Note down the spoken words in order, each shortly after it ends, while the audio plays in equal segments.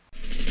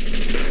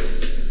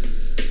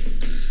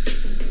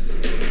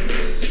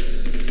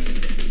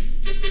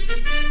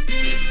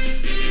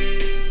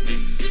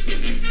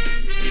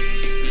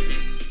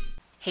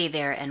Hey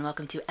there, and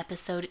welcome to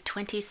episode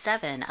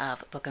 27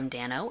 of Bookum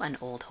Dano, an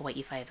old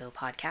Hawaii Five-0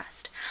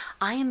 podcast.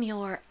 I am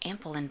your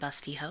ample and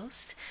busty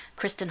host,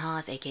 Kristen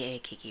Hawes, aka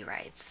Kiki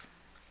Writes.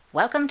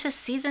 Welcome to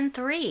season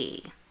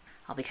 3.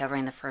 I'll be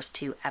covering the first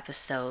 2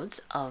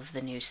 episodes of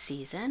the new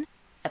season.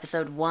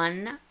 Episode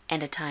 1,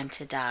 And a Time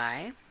to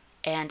Die,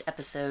 and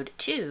episode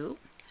 2,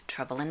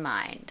 Trouble in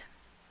Mind.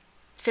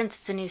 Since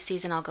it's a new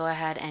season, I'll go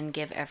ahead and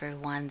give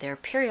everyone their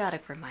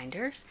periodic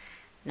reminders.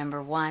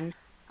 Number 1,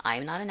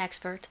 I'm not an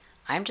expert.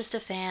 I'm just a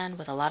fan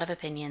with a lot of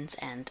opinions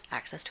and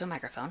access to a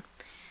microphone.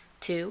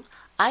 2,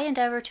 I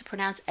endeavor to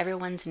pronounce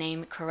everyone's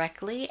name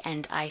correctly,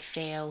 and I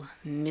fail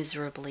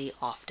miserably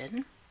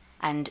often.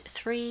 And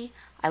 3,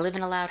 I live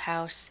in a loud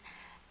house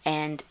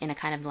and in a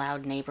kind of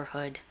loud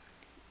neighborhood.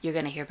 You're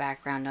going to hear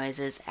background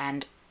noises,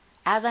 and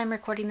as I'm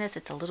recording this,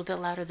 it's a little bit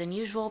louder than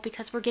usual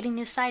because we're getting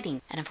new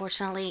siding, and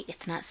unfortunately,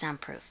 it's not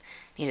soundproof,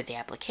 neither the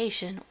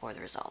application or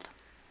the result.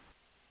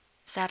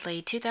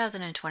 Sadly,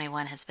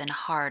 2021 has been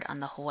hard on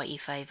the Hawaii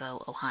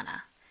Five-0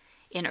 Ohana.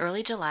 In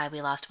early July,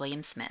 we lost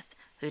William Smith,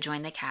 who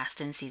joined the cast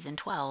in season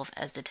 12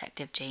 as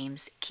Detective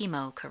James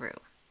Kimo Karu.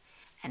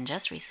 And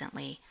just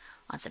recently,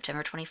 on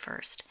September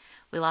 21st,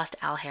 we lost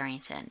Al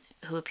Harrington,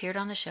 who appeared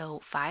on the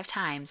show 5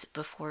 times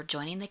before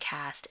joining the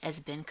cast as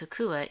Ben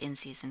Kukua in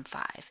season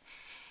 5.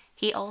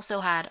 He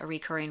also had a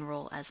recurring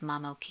role as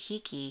Mamo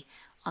Kahiki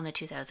on the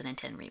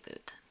 2010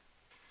 reboot.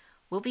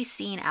 We'll be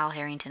seeing Al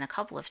Harrington a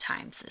couple of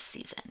times this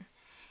season.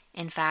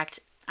 In fact,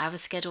 I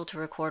was scheduled to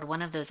record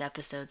one of those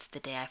episodes the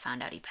day I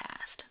found out he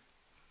passed.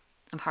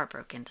 I'm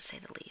heartbroken, to say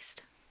the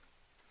least.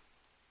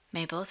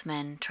 May both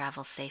men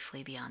travel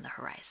safely beyond the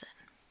horizon.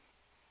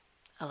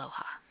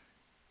 Aloha.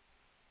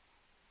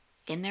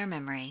 In their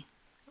memory,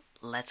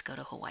 let's go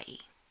to Hawaii.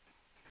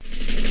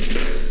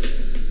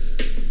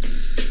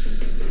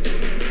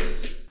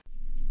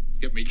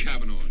 Get me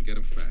Kavanaugh and get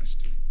him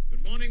fast.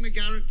 Good morning,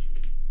 McGarrett.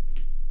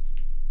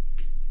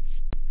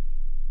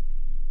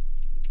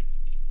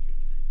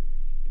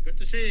 Good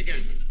to see you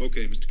again.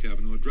 Okay, Mr.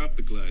 Kavanaugh, drop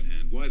the glad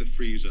hand. Why the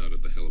freeze out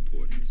at the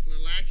heliport? Just a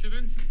little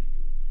accident?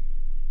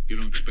 You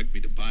don't expect me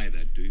to buy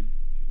that, do you?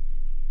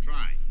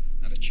 Try.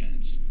 Not a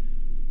chance.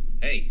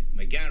 Hey,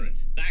 McGarrett,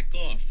 back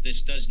off.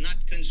 This does not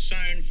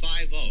concern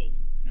 5-0.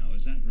 Now,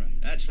 is that right?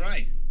 That's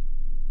right.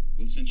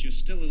 Well, since you're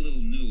still a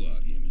little new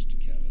out here, Mr.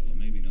 Kavanaugh,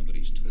 maybe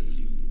nobody's told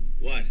you.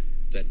 What?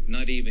 That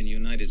not even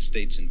United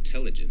States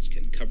intelligence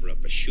can cover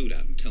up a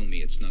shootout and tell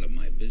me it's none of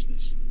my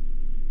business.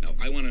 Now,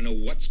 I want to know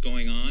what's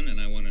going on, and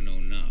I want to know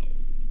now.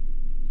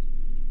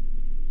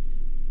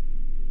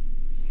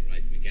 All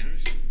right,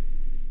 McGarrett.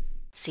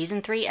 Season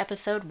 3,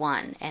 Episode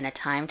 1, And a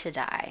Time to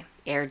Die.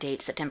 Air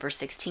date September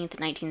 16th,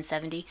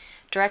 1970.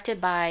 Directed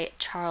by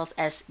Charles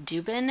S.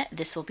 Dubin.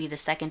 This will be the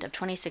second of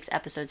 26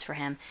 episodes for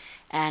him.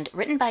 And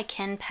written by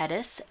Ken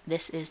Pettis.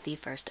 This is the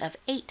first of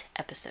 8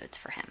 episodes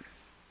for him.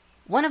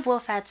 One of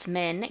Wofat's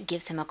men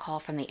gives him a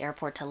call from the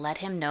airport to let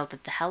him know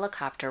that the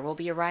helicopter will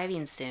be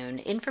arriving soon,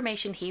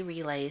 information he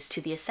relays to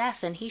the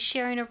assassin he's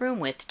sharing a room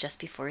with just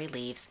before he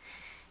leaves.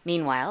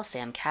 Meanwhile,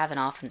 Sam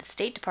Kavanaugh from the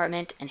State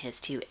Department and his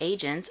 2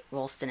 agents,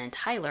 Rolston and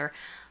Tyler,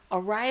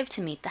 arrive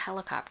to meet the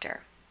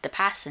helicopter. The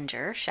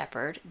passenger,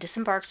 Shepard,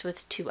 disembarks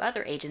with 2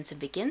 other agents and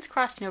begins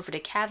crossing over to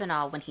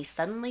Kavanaugh when he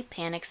suddenly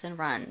panics and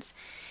runs.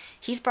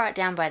 He's brought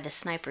down by the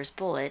sniper's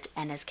bullet,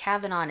 and as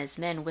Kavanaugh and his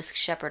men whisk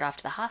Shepard off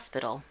to the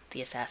hospital,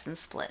 the assassin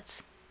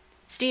splits.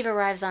 Steve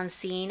arrives on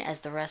scene as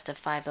the rest of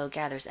 5-0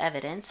 gathers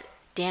evidence.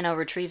 Dano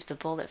retrieves the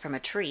bullet from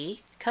a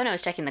tree. Kono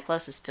is checking the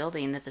closest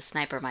building that the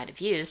sniper might have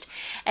used,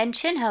 and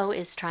Chinho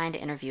is trying to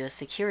interview a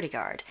security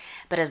guard.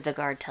 But as the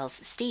guard tells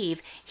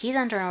Steve, he's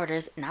under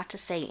orders not to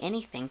say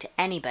anything to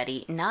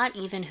anybody, not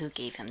even who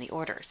gave him the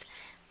orders.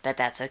 But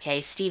that's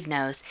okay, Steve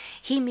knows.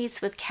 He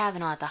meets with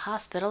Kavanaugh at the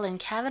hospital, and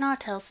Kavanaugh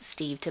tells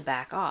Steve to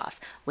back off,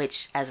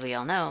 which, as we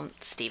all know,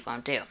 Steve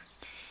won't do.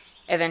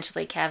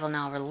 Eventually,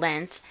 Kavanaugh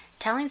relents,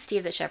 telling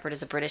Steve that Shepard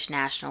is a British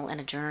national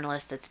and a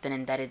journalist that's been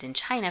embedded in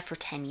China for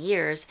 10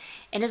 years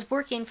and is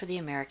working for the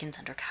Americans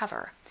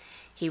undercover.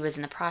 He was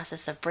in the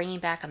process of bringing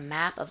back a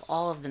map of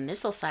all of the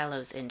missile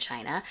silos in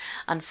China.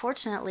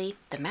 Unfortunately,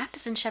 the map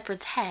is in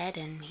Shepard's head,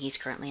 and he's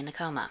currently in a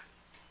coma.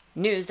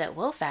 News that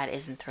Wofat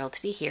isn't thrilled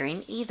to be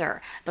hearing either,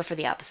 but for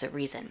the opposite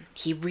reason.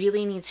 He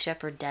really needs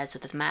Shepard dead so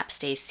the map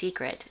stays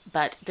secret,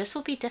 but this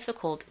will be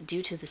difficult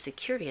due to the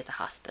security at the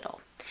hospital.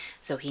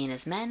 So he and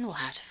his men will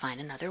have to find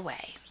another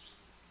way.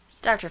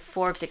 Dr.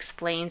 Forbes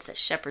explains that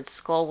Shepard's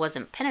skull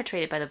wasn't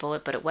penetrated by the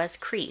bullet, but it was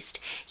creased.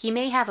 He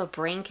may have a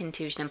brain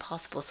contusion and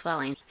possible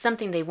swelling,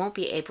 something they won't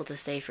be able to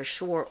say for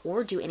sure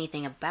or do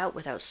anything about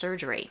without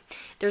surgery.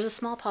 There's a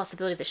small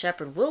possibility that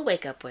Shepard will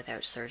wake up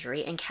without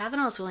surgery, and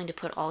Kavanaugh is willing to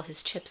put all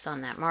his chips on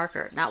that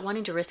marker, not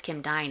wanting to risk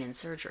him dying in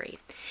surgery.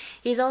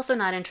 He's also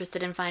not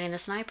interested in finding the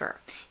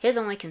sniper. His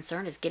only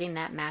concern is getting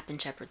that map in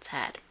Shepard's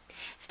head.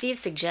 Steve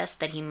suggests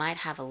that he might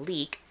have a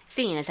leak,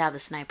 seeing as how the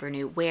sniper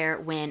knew where,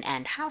 when,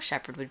 and how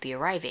Shepard would be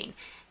arriving.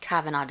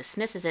 Kavanaugh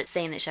dismisses it,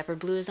 saying that Shepard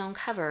blew his own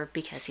cover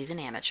because he's an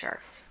amateur.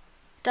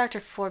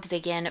 Dr. Forbes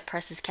again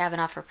presses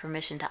Kavanaugh for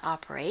permission to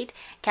operate.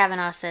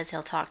 Kavanaugh says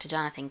he'll talk to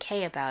Jonathan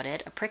Kay about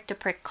it, a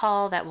prick-to-prick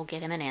call that will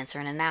get him an answer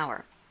in an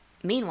hour.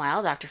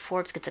 Meanwhile, Dr.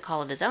 Forbes gets a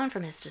call of his own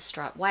from his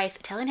distraught wife,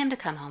 telling him to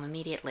come home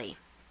immediately.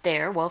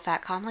 There,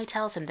 Wofat calmly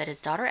tells him that his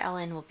daughter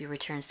Ellen will be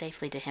returned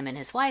safely to him and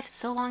his wife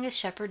so long as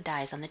Shepard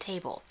dies on the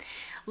table.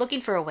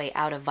 Looking for a way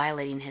out of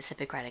violating his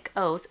Hippocratic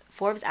oath,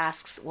 Forbes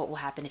asks what will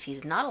happen if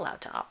he's not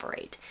allowed to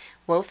operate.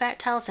 Wofat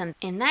tells him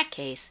in that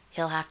case,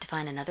 he'll have to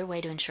find another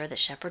way to ensure that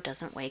Shepard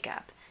doesn't wake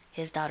up.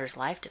 His daughter's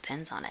life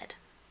depends on it.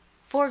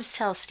 Forbes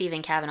tells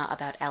Stephen Kavanaugh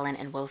about Ellen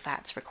and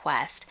Wofat's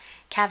request.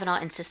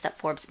 Kavanaugh insists that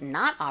Forbes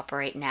not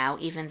operate now,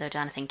 even though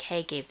Jonathan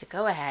Kay gave the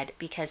go-ahead,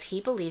 because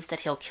he believes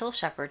that he'll kill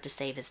Shepard to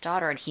save his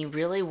daughter, and he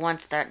really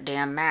wants that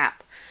damn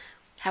map.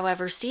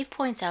 However, Steve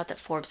points out that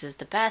Forbes is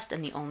the best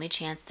and the only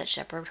chance that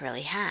Shepard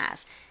really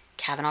has.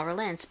 Kavanaugh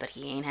relents, but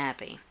he ain't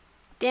happy.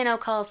 Dano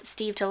calls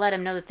Steve to let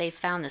him know that they've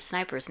found the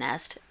sniper's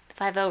nest.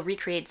 5-0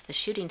 recreates the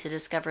shooting to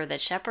discover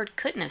that Shepard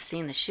couldn't have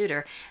seen the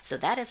shooter, so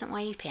that isn't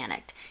why he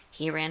panicked.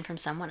 He ran from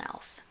someone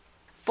else.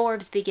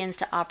 Forbes begins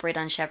to operate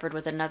on Shepard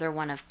with another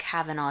one of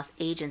Kavanaugh's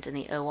agents in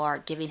the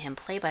OR giving him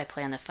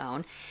play-by-play on the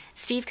phone.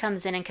 Steve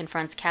comes in and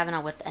confronts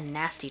Kavanaugh with a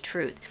nasty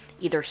truth.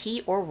 Either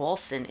he or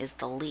Ralston is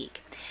the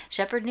leak.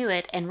 Shepard knew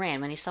it and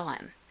ran when he saw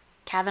him.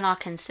 Kavanaugh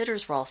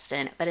considers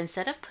Ralston, but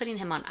instead of putting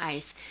him on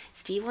ice,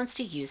 Steve wants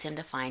to use him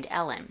to find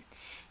Ellen.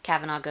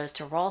 Kavanaugh goes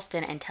to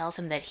Ralston and tells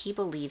him that he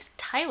believes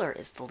Tyler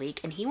is the leak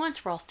and he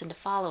wants Ralston to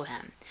follow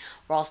him.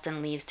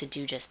 Ralston leaves to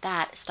do just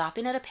that,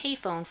 stopping at a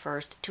payphone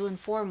first to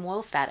inform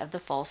Wofat of the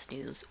false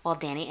news while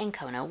Danny and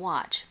Kono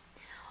watch.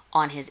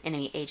 On his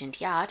enemy agent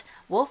yacht,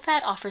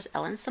 Wofat offers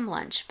Ellen some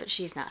lunch, but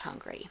she's not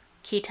hungry.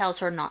 He tells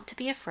her not to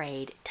be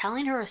afraid,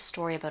 telling her a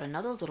story about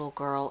another little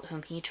girl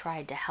whom he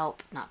tried to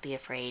help not be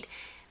afraid,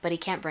 but he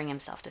can't bring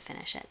himself to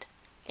finish it.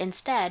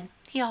 Instead,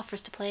 he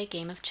offers to play a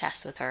game of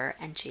chess with her,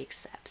 and she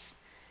accepts.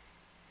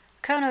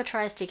 Kono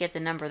tries to get the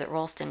number that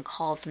Ralston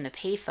called from the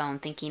payphone,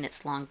 thinking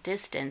it's long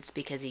distance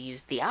because he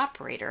used the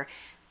operator,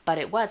 but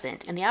it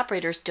wasn't, and the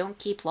operators don't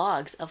keep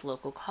logs of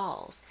local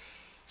calls.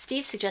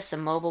 Steve suggests a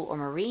mobile or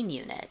marine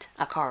unit,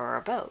 a car or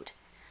a boat.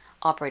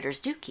 Operators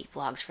do keep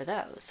logs for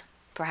those.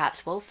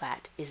 Perhaps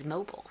Wofat is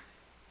mobile.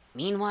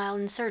 Meanwhile,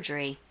 in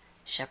surgery,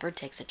 Shepard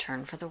takes a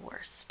turn for the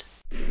worst.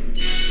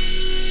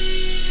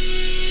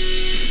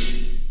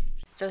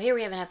 So here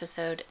we have an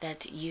episode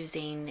that's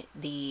using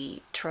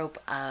the trope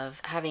of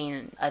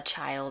having a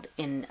child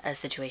in a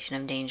situation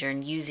of danger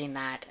and using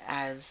that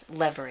as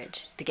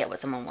leverage to get what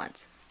someone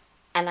wants.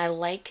 And I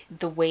like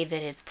the way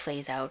that it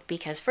plays out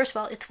because, first of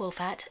all, it's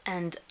Wofat,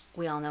 and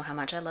we all know how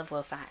much I love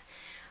Wofat.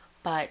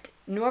 But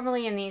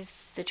normally in these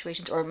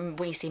situations, or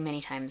what you see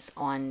many times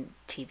on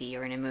TV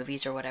or in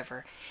movies or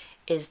whatever,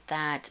 is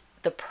that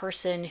the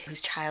person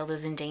whose child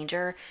is in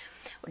danger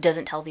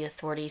doesn't tell the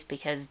authorities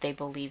because they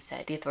believe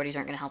that the authorities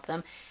aren't going to help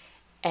them.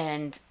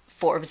 And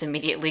Forbes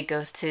immediately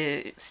goes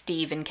to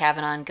Steve and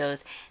Kavanaugh and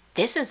goes,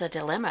 "This is a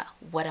dilemma.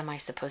 What am I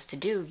supposed to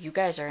do? You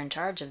guys are in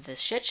charge of this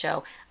shit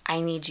show.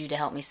 I need you to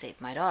help me save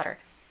my daughter."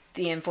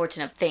 The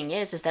unfortunate thing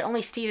is that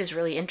only Steve is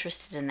really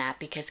interested in that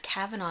because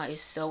Kavanaugh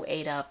is so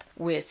ate up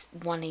with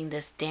wanting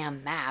this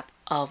damn map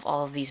of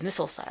all of these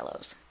missile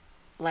silos.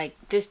 Like,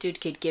 this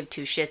dude could give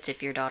two shits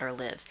if your daughter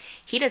lives.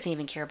 He doesn't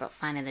even care about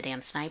finding the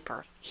damn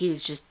sniper. He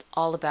was just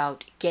all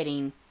about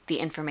getting the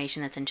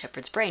information that's in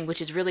Shepard's brain,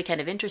 which is really kind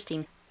of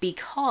interesting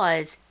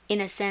because, in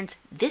a sense,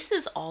 this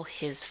is all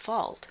his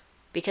fault.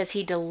 Because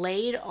he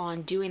delayed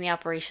on doing the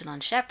operation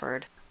on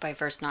Shepard by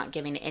first not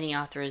giving any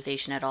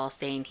authorization at all,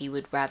 saying he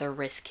would rather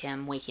risk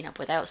him waking up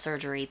without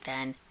surgery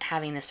than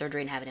having the surgery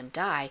and having him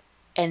die.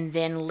 And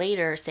then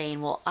later saying,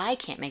 well, I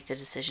can't make the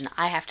decision.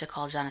 I have to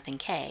call Jonathan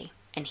Kay.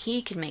 And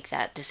he can make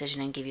that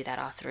decision and give you that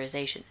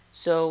authorization.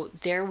 So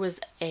there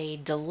was a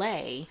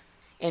delay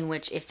in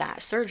which if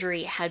that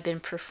surgery had been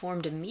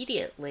performed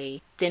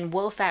immediately, then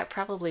Wofat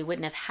probably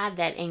wouldn't have had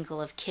that angle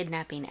of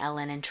kidnapping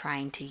Ellen and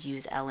trying to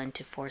use Ellen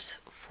to force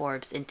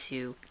Forbes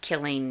into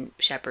killing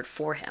Shepard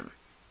for him.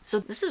 So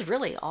this is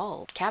really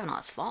all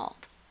Kavanaugh's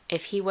fault.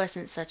 If he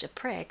wasn't such a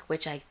prick,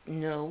 which I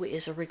know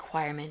is a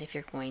requirement if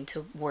you're going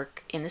to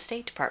work in the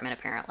State Department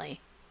apparently,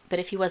 but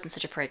if he wasn't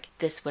such a prick,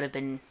 this would have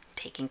been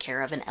taken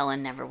care of and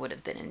Ellen never would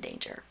have been in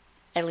danger.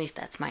 At least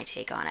that's my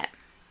take on it.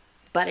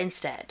 But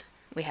instead,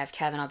 we have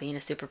Kavanaugh being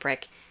a super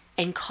prick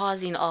and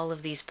causing all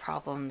of these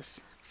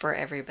problems for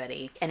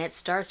everybody. And it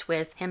starts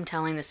with him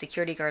telling the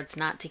security guards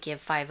not to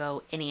give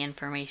 5-0 any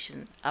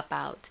information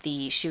about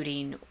the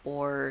shooting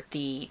or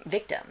the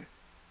victim.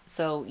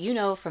 So you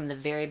know from the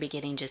very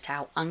beginning just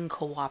how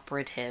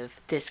uncooperative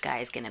this guy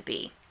is going to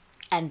be.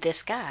 And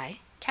this guy,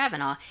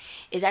 Kavanaugh,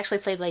 is actually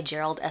played by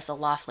Gerald S.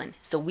 O'Loughlin.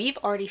 So we've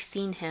already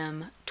seen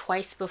him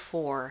twice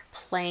before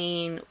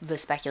playing, the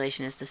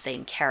speculation is the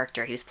same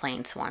character. He was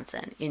playing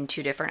Swanson in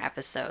 2 different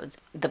episodes,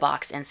 The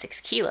Box and 6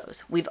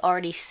 Kilos. We've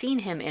already seen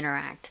him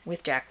interact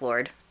with Jack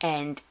Lord,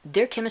 and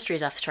their chemistry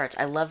is off the charts.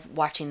 I love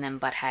watching them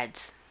butt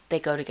heads. They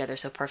go together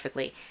so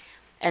perfectly.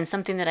 And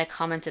something that I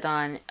commented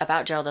on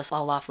about Gerald S.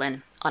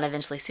 O'Loughlin on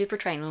Eventually Super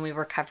Train when we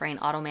were covering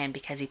Automan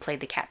because he played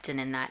the captain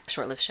in that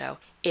short-lived show,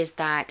 is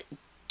that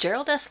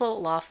Gerald S.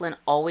 Laughlin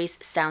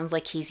always sounds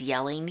like he's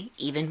yelling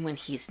even when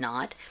he's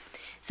not.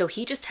 So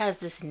he just has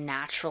this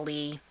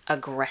naturally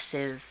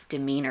aggressive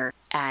demeanor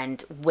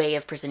and way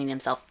of presenting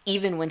himself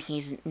even when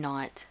he's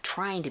not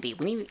trying to be.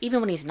 Even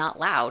when he's not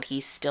loud,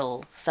 he's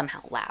still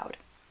somehow loud.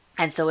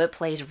 And so it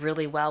plays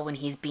really well when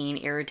he's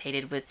being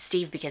irritated with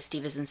Steve because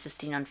Steve is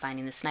insisting on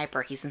finding the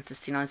sniper. He's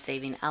insisting on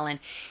saving Ellen.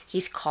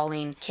 He's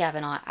calling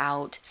Kavanaugh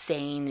out,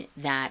 saying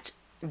that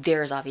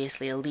there's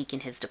obviously a leak in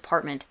his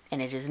department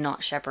and it is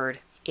not Shepard.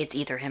 It's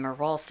either him or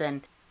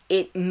Ralston.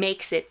 It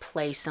makes it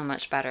play so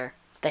much better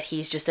that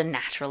he's just a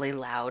naturally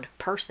loud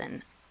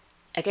person.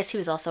 I guess he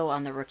was also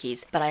on The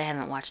Rookies, but I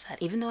haven't watched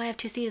that. Even though I have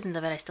 2 seasons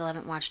of it, I still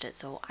haven't watched it,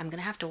 so I'm going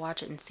to have to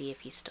watch it and see if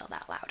he's still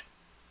that loud.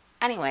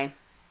 Anyway,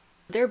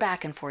 their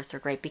back and forths are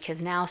great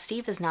because now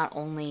Steve is not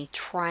only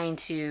trying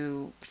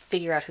to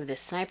figure out who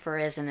this sniper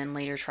is and then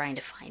later trying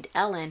to find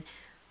Ellen,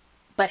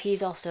 but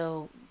he's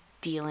also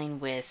dealing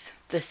with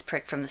this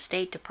prick from the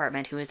State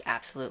Department who is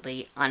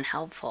absolutely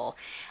unhelpful.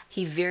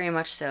 He very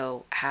much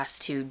so has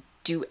to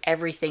do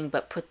everything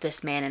but put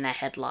this man in a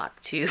headlock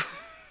to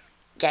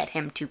get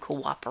him to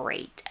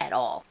cooperate at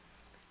all.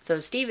 So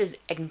Steve is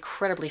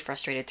incredibly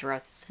frustrated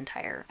throughout this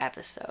entire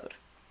episode.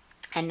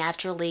 And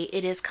naturally,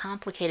 it is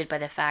complicated by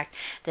the fact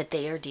that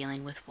they are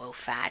dealing with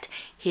Wo-Fat,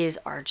 his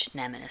arch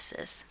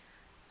nemesis.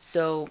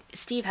 So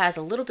Steve has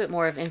a little bit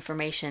more of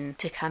information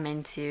to come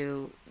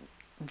into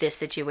this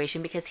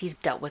situation because he's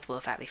dealt with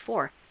Wo-Fat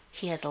before.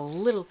 He has a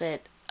little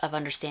bit of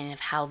understanding of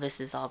how this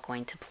is all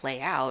going to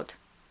play out.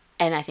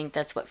 And I think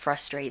that's what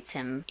frustrates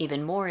him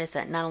even more is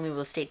that not only will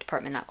the State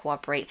Department not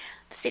cooperate,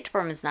 the State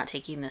Department is not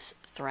taking this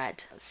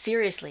threat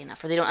seriously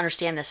enough, or they don't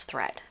understand this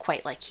threat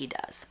quite like he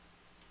does.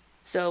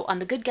 So on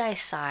the good guy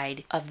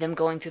side of them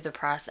going through the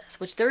process,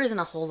 which there isn't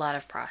a whole lot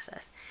of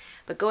process,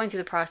 but going through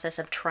the process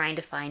of trying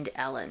to find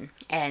Ellen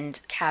and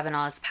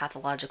Kavanaugh's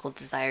pathological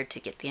desire to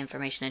get the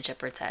information in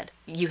Shepard's head,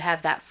 you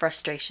have that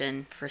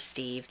frustration for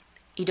Steve.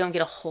 You don't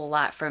get a whole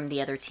lot from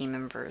the other team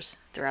members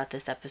throughout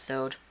this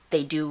episode.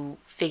 They do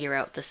figure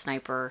out the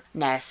sniper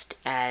nest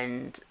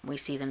and we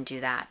see them do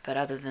that. But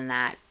other than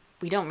that,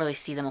 we don't really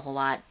see them a whole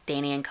lot.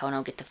 Danny and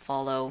Kono get to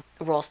follow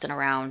Ralston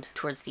around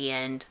towards the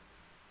end.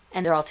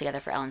 And they're all together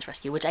for Ellen's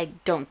rescue, which I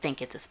don't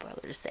think it's a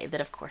spoiler to say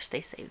that of course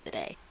they save the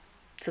day.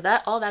 So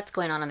all that's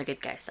going on the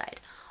good guy side.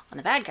 On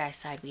the bad guy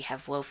side, we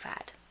have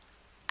Wo-Fat.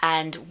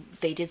 And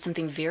they did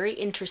something very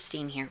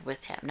interesting here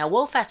with him. Now,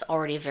 Wo-Fat's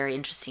already a very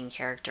interesting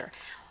character.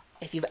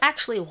 If you've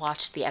actually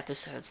watched the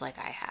episodes like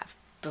I have,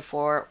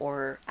 before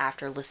or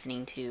after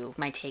listening to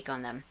my take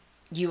on them,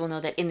 you will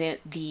know that in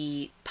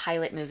the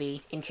pilot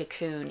movie in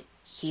Cocoon,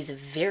 he's a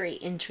very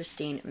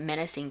interesting,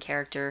 menacing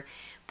character,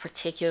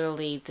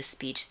 particularly the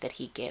speech that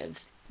he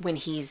gives when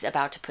he's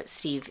about to put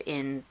Steve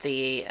in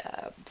the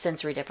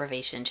sensory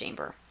deprivation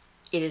chamber.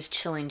 It is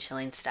chilling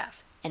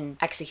stuff and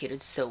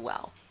executed so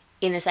well.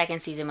 In the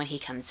second season, when he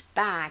comes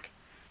back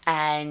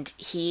and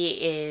he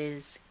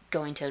is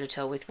going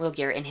toe-to-toe with Will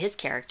Gear and his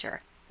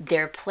character,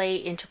 their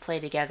interplay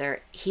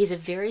together, he's a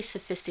very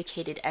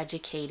sophisticated,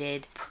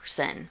 educated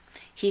person.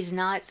 He's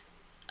not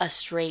a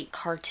straight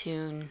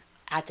cartoon,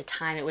 at the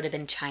time it would have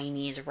been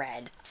Chinese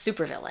red,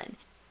 supervillain.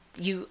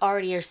 You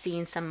already are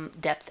seeing some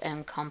depth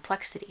and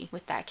complexity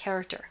with that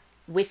character.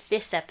 With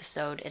this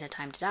episode, In A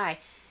Time to Die,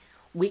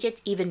 we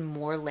get even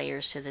more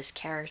layers to this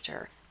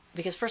character.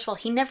 Because first of all,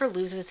 he never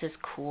loses his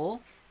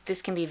cool.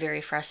 This can be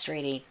very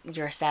frustrating.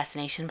 Your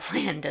assassination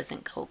plan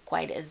doesn't go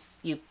quite as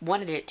you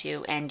wanted it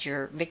to, and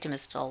your victim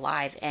is still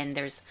alive, and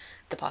there's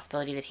the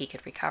possibility that he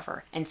could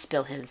recover and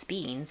spill his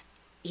beans.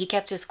 He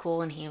kept his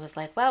cool and he was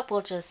like, well,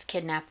 we'll just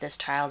kidnap this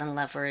child and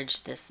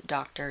leverage this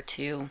doctor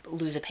to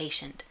lose a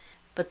patient.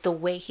 But the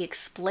way he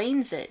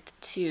explains it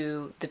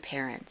to the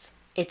parents,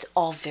 it's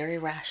all very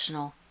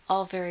rational,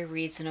 all very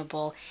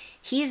reasonable.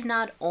 He's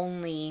not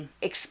only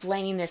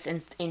explaining this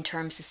in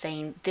terms of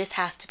saying this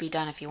has to be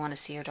done if you want to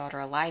see your daughter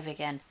alive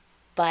again,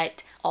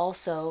 but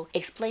also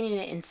explaining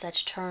it in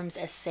such terms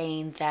as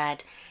saying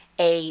that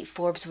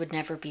Forbes would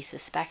never be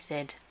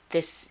suspected.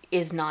 This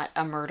is not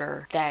a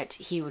murder that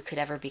he could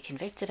ever be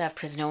convicted of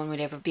because no one would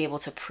ever be able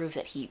to prove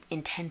that he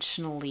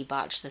intentionally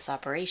botched this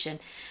operation.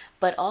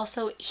 But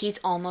also, he's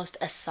almost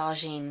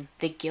assuaging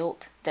the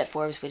guilt that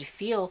Forbes would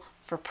feel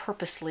for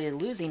purposely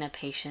losing a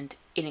patient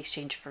in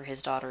exchange for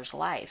his daughter's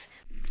life.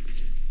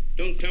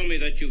 Don't tell me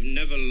that you've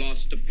never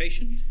lost a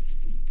patient.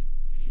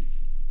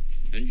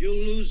 And you'll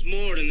lose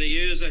more in the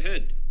years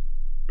ahead.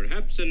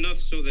 Perhaps enough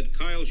so that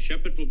Kyle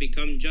Shepard will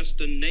become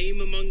just a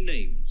name among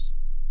names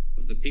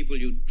of the people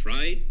you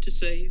tried to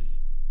save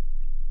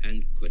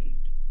and couldn't.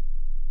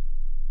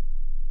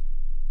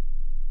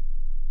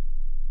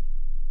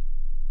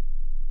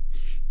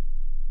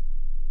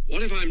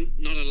 What if I'm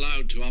not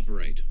allowed to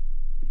operate?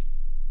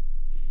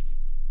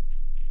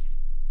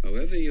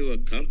 However you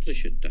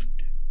accomplish it,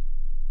 Doctor,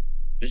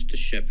 Mr.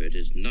 Shepard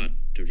is not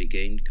to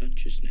regain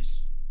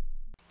consciousness.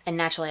 And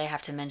naturally, I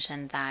have to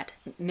mention that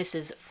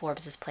Mrs.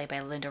 Forbes is played by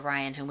Linda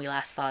Ryan, whom we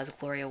last saw as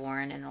Gloria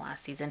Warren in the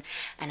last season,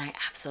 and I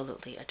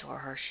absolutely adore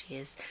her. She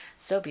is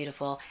so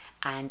beautiful,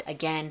 and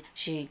again,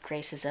 she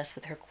graces us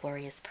with her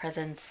glorious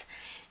presence.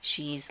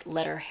 She's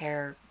let her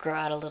hair grow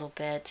out a little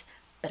bit,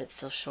 but it's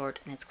still short,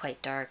 and it's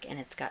quite dark, and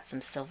it's got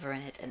some silver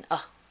in it, and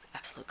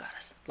absolute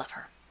goddess. Love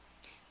her.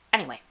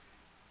 Anyway,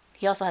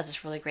 he also has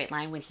this really great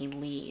line when he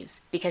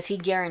leaves, because he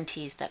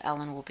guarantees that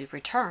Ellen will be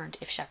returned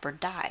if Shepard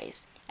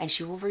dies, and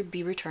she will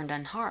be returned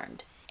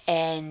unharmed.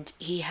 And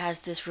he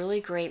has this really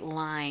great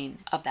line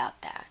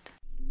about that.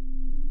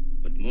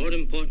 But more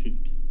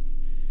important,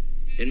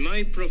 in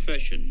my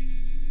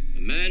profession,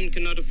 a man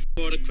cannot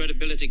afford a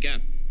credibility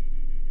gap.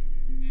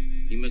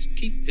 He must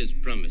keep his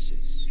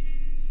promises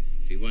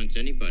if he wants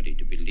anybody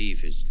to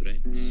believe his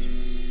threats.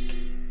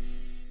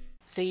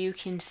 So you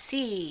can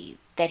see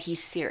that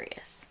he's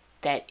serious,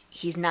 that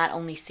he's not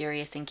only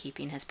serious in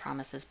keeping his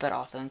promises, but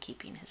also in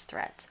keeping his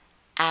threats.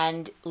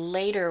 And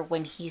later,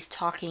 when he's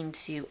talking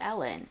to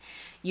Ellen,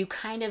 you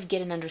kind of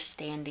get an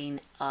understanding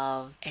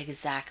of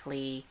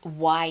exactly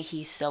why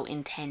he's so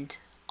intent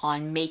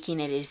on making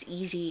it as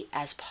easy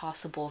as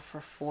possible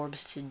for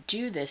Forbes to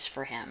do this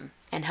for him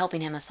and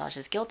helping him massage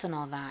his guilt and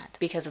all that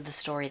because of the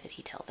story that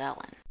he tells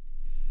Ellen.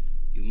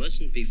 You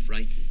mustn't be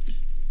frightened.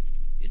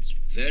 It's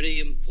very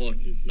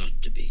important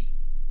not to be.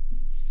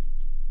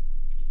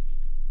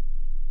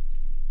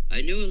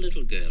 I knew a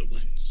little girl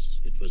once.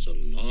 It was a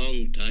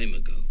long time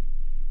ago.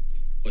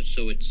 Or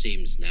so it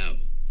seems now.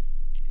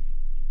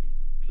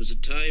 It was a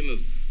time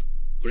of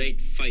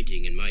great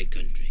fighting in my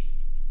country.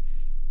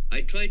 I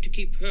tried to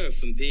keep her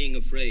from being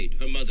afraid,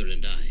 her mother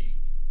and I.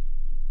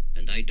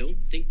 And I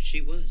don't think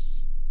she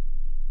was.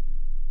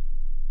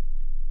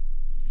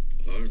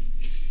 Or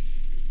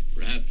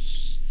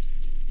perhaps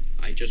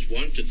I just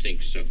want to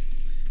think so.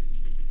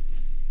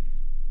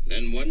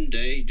 Then one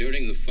day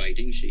during the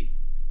fighting, she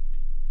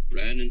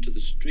ran into the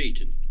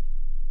street and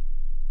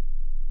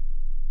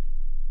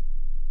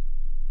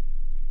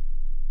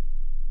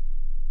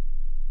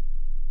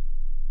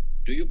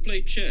Do you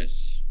play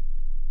chess?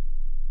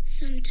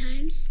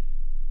 Sometimes.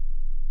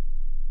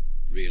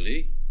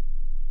 Really?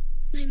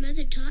 My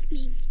mother taught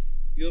me.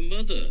 Your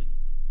mother?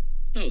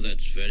 Now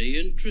that's very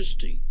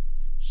interesting.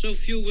 So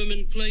few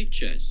women play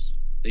chess.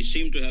 They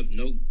seem to have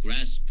no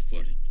grasp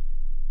for it.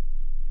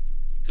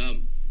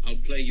 Come, I'll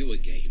play you a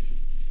game.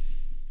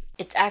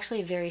 It's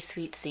actually a very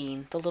sweet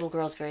scene. The little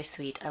girl's very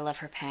sweet. I love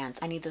her pants.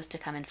 I need those to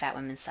come in fat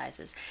women's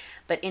sizes.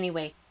 But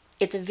anyway,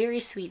 it's a very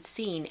sweet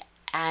scene,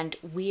 and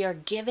we are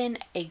given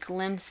a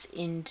glimpse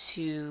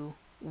into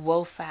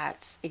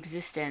Wofat's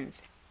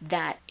existence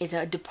that is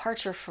a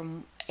departure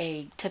from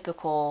a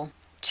typical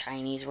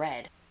Chinese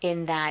Red,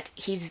 in that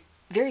he's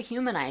very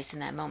humanized in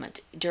that moment.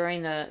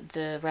 During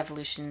the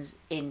revolutions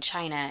in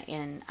China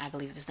in, I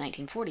believe it was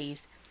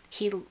 1940s,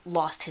 he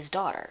lost his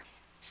daughter.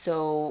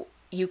 So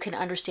you can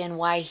understand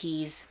why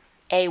he's,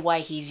 A, why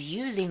he's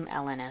using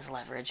Ellen as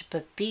leverage,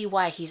 but B,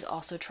 why he's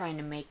also trying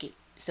to make it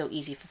so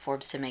easy for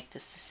Forbes to make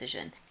this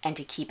decision and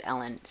to keep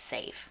Ellen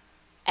safe.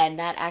 And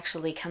that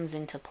actually comes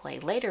into play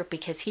later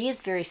because he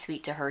is very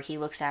sweet to her. He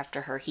looks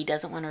after her. He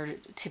doesn't want her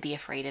to be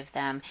afraid of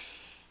them.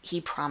 He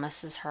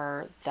promises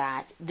her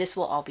that this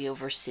will all be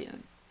over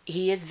soon.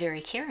 He is very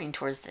caring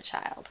towards the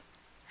child.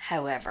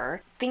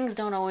 However, things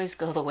don't always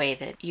go the way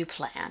that you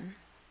plan.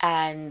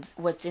 And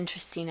what's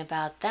interesting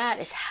about that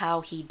is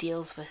how he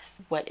deals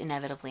with what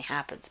inevitably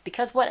happens.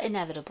 Because what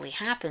inevitably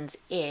happens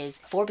is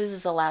Forbes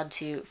is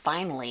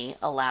finally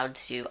allowed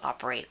to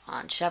operate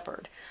on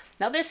Shepard.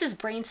 Now, this is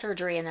brain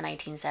surgery in the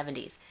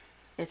 1970s.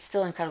 It's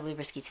still incredibly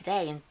risky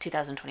today in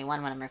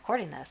 2021 when I'm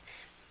recording this.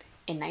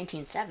 In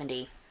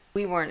 1970,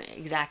 we weren't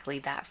exactly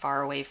that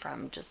far away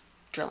from just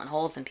drilling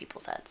holes in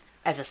people's heads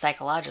as a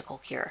psychological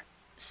cure.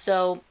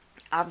 So,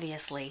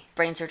 obviously,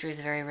 brain surgery is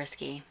very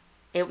risky.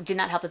 It did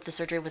not help that the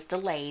surgery was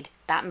delayed.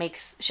 That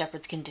makes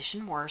Shepard's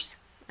condition worse.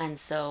 And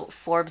so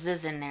Forbes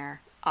is in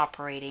there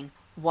operating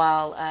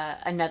while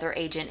another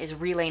agent is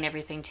relaying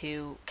everything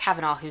to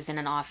Kavanaugh, who's in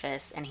an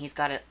office, and he's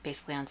got it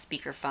basically on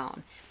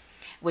speakerphone,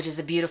 which is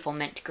a beautiful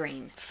mint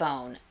green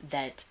phone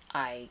that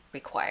I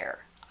require.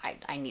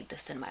 I need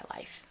this in my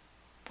life.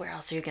 Where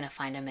else are you going to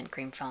find a mint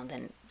green phone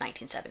than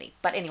 1970?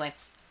 But anyway,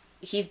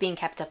 he's being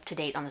kept up to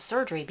date on the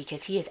surgery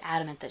because he is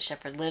adamant that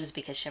Shepard lives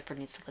because Shepard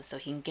needs to live so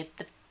he can get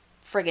the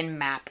friggin'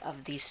 map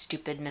of these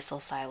stupid missile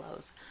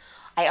silos.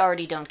 I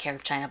already don't care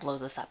if China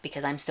blows us up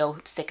because I'm so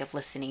sick of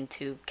listening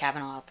to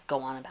Kavanaugh go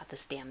on about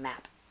this damn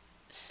map.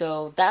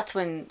 So that's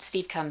when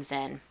Steve comes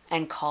in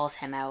and calls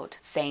him out,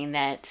 saying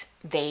that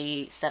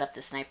they set up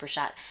the sniper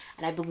shot.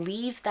 And I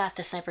believe that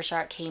the sniper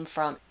shot came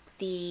from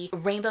the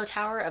Rainbow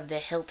Tower of the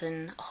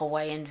Hilton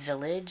Hawaiian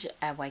Village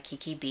at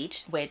Waikiki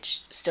Beach,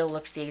 which still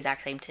looks the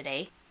exact same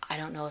today. I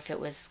don't know if it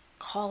was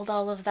called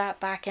all of that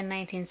back in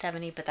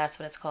 1970, but that's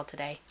what it's called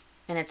today.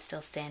 And it's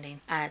still standing,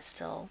 and it's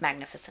still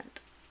magnificent.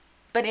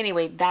 But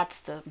anyway, that's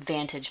the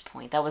vantage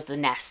point. That was the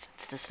nest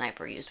that the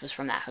sniper used, was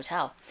from that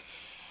hotel.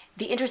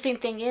 The interesting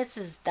thing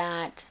is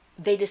that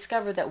they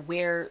discovered that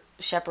where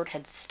Shepard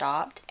had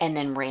stopped and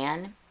then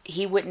ran,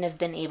 he wouldn't have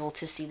been able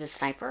to see the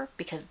sniper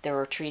because there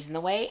were trees in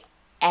the way.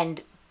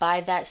 And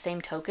by that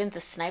same token,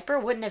 the sniper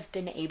wouldn't have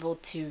been able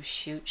to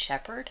shoot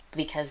Shepard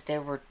because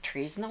there were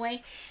trees in the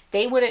way.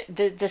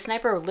 The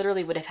sniper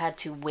literally would have had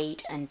to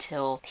wait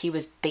until he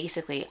was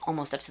basically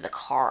almost up to the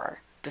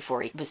car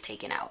before he was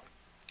taken out.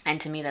 And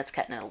to me, that's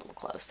cutting it a little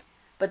close.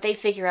 But they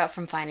figure out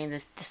from finding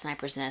the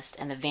sniper's nest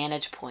and the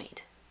vantage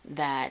point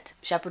that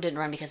Shepard didn't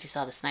run because he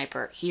saw the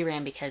sniper. He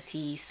ran because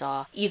he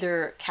saw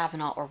either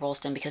Kavanaugh or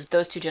Ralston, because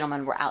those two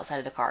gentlemen were outside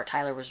of the car.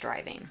 Tyler was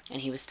driving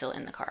and he was still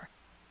in the car.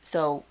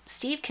 So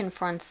Steve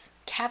confronts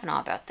Kavanaugh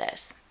about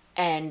this.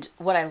 And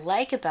what I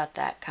like about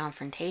that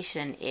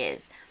confrontation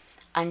is,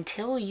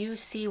 until you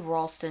see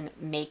Ralston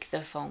make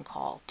the phone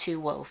call to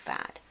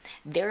Wo-Fat,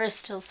 there is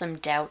still some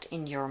doubt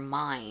in your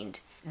mind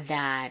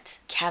that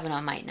Kavanaugh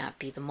might not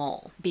be the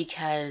mole,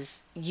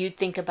 because you'd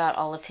think about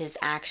all of his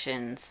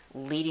actions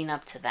leading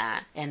up to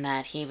that, and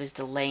that he was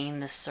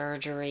delaying the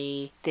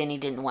surgery, then he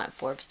didn't want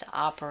Forbes to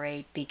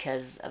operate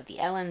because of the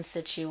Ellen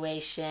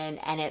situation,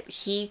 and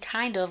he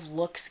kind of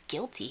looks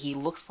guilty. He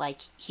looks like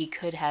he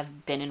could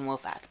have been in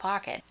Wo-Fat's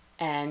pocket.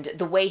 And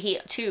the way he,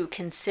 too,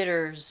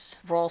 considers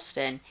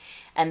Ralston,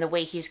 and the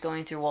way he's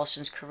going through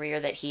Ralston's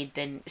career, that he'd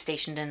been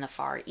stationed in the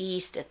Far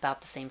East at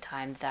about the same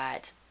time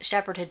that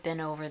Shepard had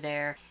been over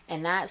there,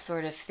 and that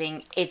sort of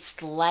thing.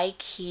 It's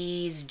like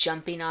he's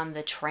jumping on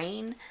the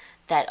train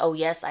that, oh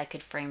yes, I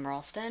could frame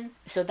Ralston.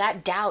 So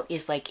that doubt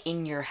is like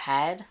in your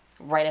head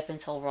right up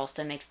until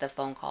Ralston makes the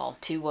phone call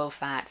to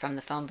Wo-Fat from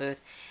the phone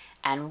booth.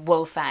 And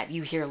Wo-Fat,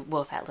 you hear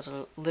Wo-Fat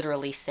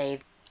literally say,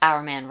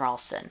 "Our man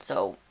Ralston,"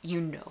 so you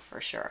know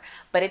for sure.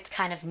 But it's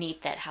kind of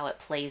neat that how it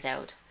plays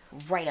out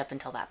right up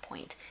until that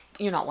point.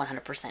 You're not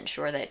 100%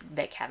 sure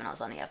that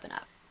Kavanaugh's on the up and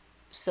up.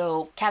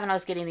 So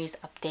Kavanaugh's getting these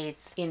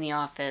updates in the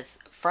office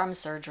from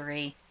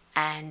surgery,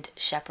 and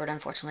Shepard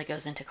unfortunately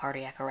goes into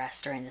cardiac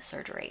arrest during the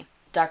surgery.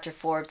 Dr.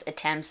 Forbes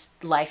attempts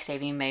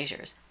life-saving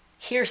measures.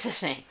 Here's the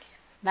thing.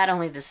 Not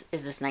only is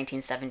this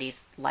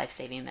 1970s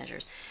life-saving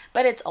measures,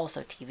 but it's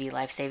also TV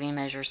life-saving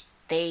measures.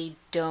 They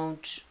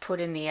don't put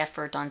in the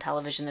effort on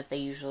television that they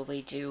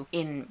usually do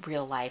in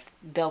real life.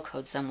 They'll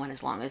code someone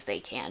as long as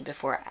they can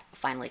before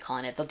finally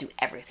calling it. They'll do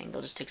everything.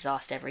 They'll just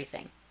exhaust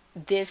everything.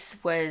 This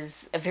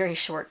was a very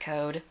short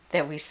code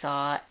that we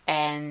saw,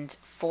 and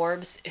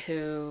Forbes,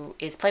 who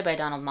is played by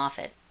Donald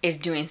Moffat, is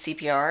doing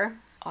CPR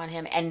on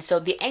him. And so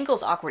the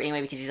angle's awkward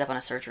anyway because he's up on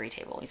a surgery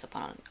table. He's up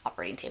on an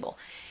operating table.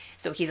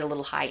 So he's a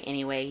little high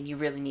anyway, and you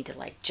really need to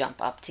like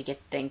jump up to get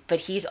the thing.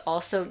 But he's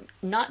also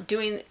not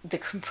doing the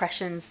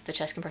compressions, the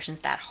chest compressions,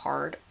 that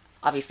hard.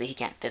 Obviously, he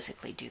can't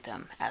physically do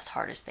them as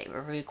hard as they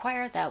would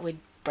require. That would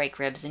break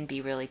ribs and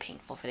be really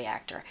painful for the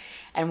actor.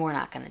 And we're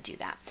not going to do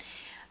that.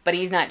 But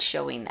he's not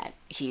showing that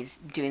he's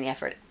doing the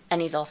effort.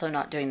 And he's also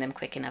not doing them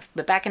quick enough.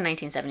 But back in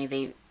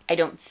 1970, I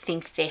don't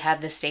think they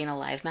had the staying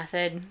alive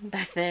method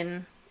back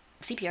then.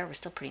 CPR was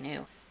still pretty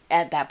new.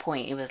 At that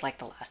point, it was like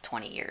the last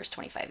 20 years,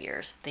 25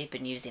 years, they've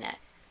been using it.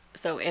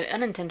 So it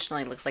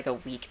unintentionally looks like a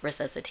weak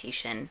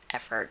resuscitation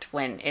effort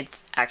when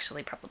it's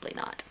actually probably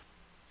not.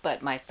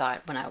 But my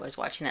thought when I was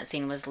watching that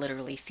scene was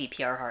literally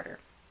CPR harder.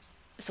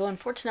 So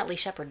unfortunately,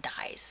 Shepard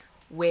dies,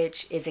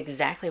 which is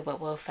exactly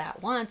what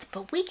Wo-Fat wants,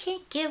 but we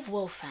can't give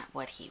Wo-Fat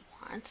what he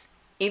wants.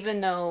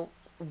 Even though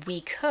we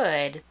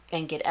could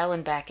and get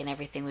Ellen back and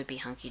everything would be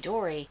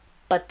hunky-dory,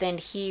 but then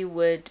he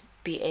would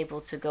be able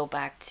to go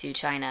back to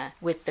China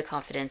with the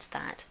confidence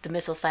that the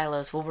missile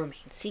silos will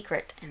remain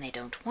secret, and they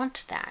don't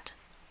want that.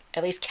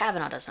 At least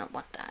Kavanaugh doesn't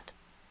want that.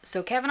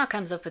 So Kavanaugh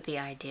comes up with the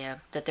idea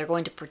that they're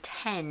going to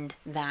pretend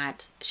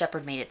that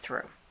Shepard made it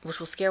through, which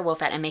will scare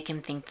Wo-Fat and make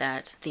him think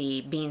that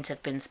the beans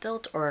have been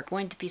spilt or are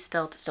going to be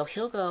spilt, so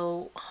he'll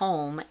go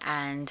home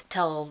and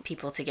tell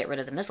people to get rid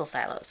of the missile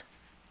silos.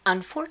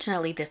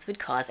 Unfortunately, this would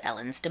cause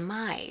Ellen's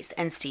demise,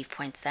 and Steve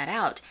points that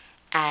out,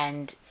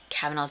 and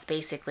Kavanaugh's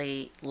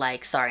basically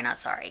like, sorry, not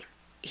sorry.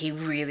 He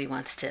really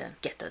wants to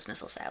get those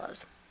missile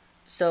silos.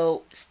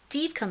 So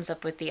Steve comes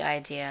up with the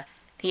idea.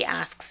 He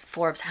asks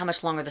Forbes how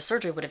much longer the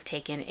surgery would have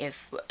taken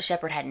if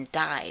Shepard hadn't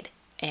died.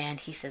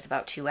 And he says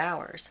about 2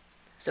 hours.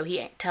 So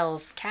he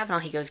tells Kavanaugh,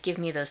 he goes, give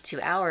me those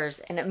 2 hours.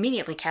 And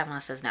immediately Kavanaugh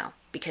says no,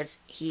 because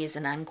he is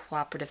an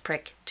uncooperative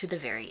prick to the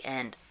very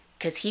end.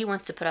 Because he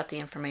wants to put out the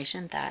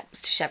information that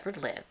Shepard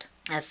lived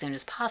as soon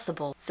as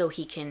possible so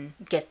he can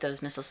get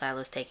those missile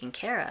silos taken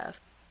care of.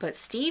 But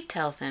Steve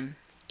tells him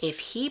if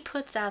he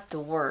puts out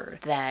the word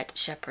that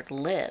Shepard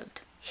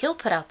lived, he'll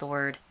put out the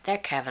word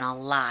that Kavanaugh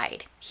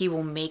lied. He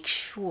will make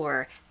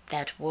sure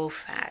that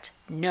Wo-Fat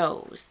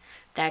knows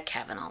that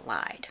Kavanaugh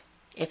lied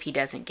if he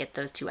doesn't get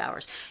those 2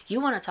 hours.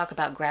 You want to talk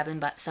about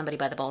grabbing somebody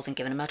by the balls and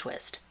giving him a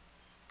twist.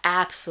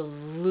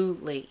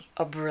 Absolutely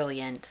a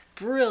brilliant,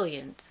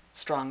 brilliant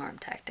strong-arm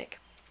tactic.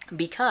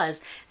 Because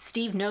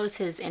Steve knows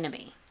his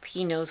enemy.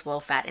 He knows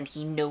Wo-Fat, and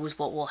he knows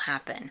what will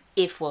happen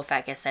if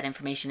Wo-Fat gets that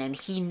information, and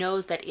he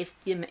knows that if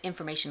the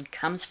information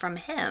comes from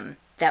him,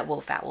 that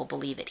Wo-Fat will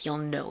believe it. He'll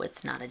know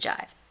it's not a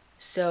jive.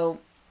 So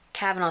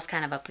Kavanaugh's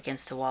kind of up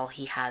against a wall.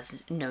 He has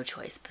no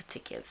choice but to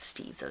give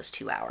Steve those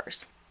 2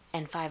 hours.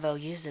 and Five-O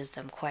uses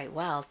them quite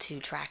well to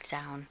track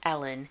down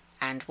Ellen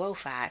and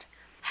Wofat.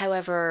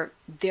 However,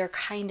 they're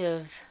kind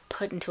of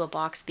put into a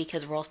box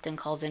because Ralston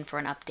calls in for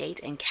an update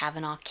and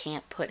Kavanaugh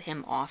can't put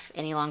him off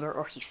any longer,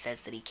 or he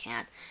says that he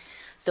can't.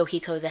 So he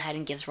goes ahead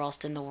and gives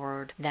Ralston the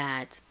word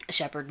that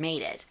Shepard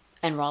made it.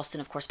 And Ralston,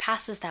 of course,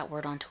 passes that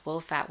word on to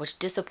Wofat, which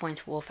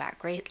disappoints Wofat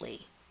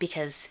greatly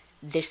because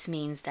this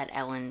means that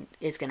Ellen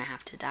is going to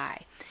have to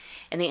die.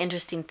 And the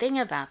interesting thing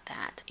about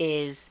that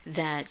is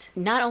that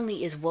not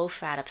only is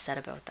Wofat upset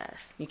about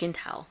this, you can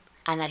tell,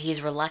 and that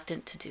he's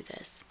reluctant to do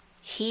this,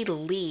 he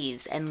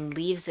leaves and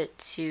leaves it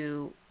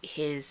to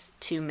his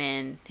two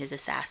men, his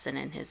assassin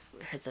and his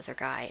other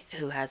guy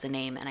who has a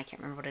name and I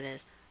can't remember what it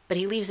is. But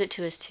he leaves it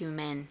to his two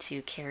men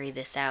to carry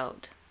this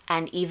out.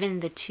 And even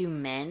the two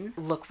men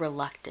look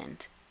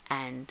reluctant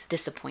and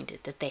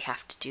disappointed that they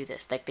have to do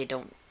this, like they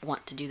don't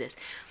want to do this.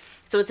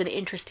 So it's an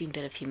interesting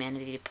bit of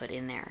humanity to put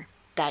in there,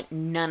 that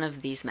none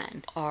of these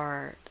men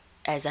are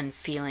as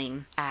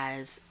unfeeling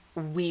as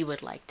we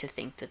would like to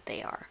think that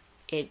they are.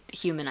 It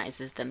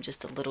humanizes them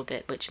just a little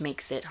bit, which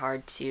makes it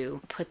hard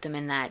to put them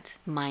in that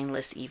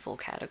mindless evil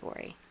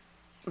category.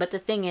 But the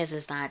thing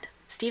is that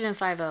Stephen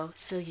Five-O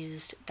still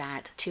used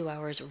that 2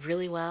 hours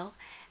really well,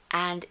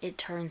 and it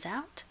turns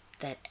out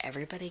that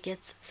everybody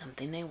gets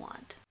something they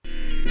want.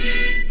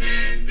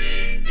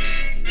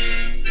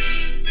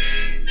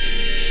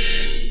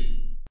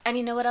 And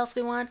you know what else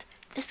we want?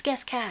 This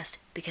guest cast,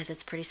 because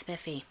it's pretty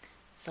spiffy.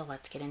 So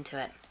let's get into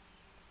it.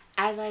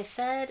 As I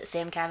said,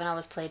 Sam Kavanaugh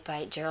was played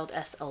by Gerald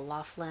S.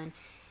 O'Loughlin.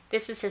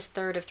 This is his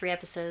third of 3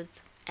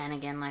 episodes, and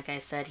again, like I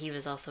said, he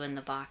was also in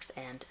The Box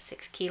and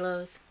 6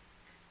 Kilos.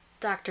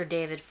 Dr.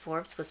 David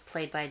Forbes was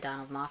played by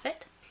Donald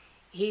Moffat.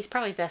 He's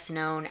probably best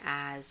known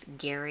as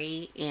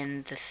Gary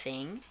in The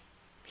Thing.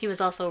 He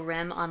was also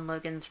Rem on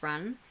Logan's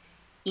Run,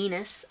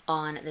 Enos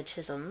on The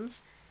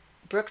Chisholms,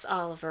 Brooks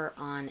Oliver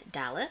on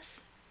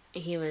Dallas.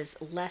 He was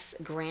Les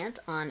Grant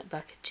on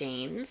Buck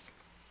James,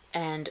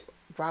 and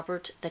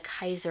Robert the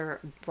Kaiser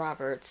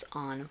Roberts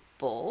on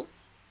Bull.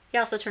 He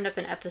also turned up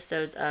in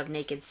episodes of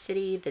Naked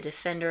City, The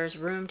Defenders,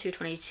 Room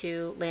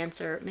 222,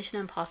 Lancer, Mission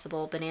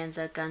Impossible,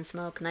 Bonanza,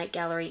 Gunsmoke, Night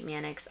Gallery,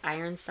 Mannix,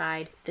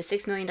 Ironside, The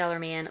 $6 Million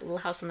Man, Little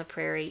House on the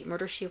Prairie,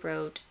 Murder, She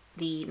Wrote,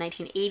 the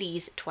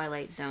 1980s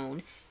Twilight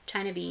Zone,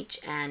 China Beach,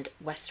 and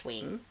West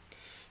Wing.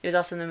 He was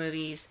also in the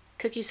movies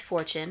Cookie's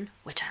Fortune,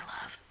 which I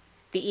love,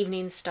 The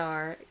Evening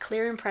Star,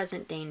 Clear and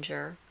Present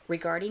Danger,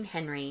 Regarding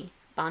Henry,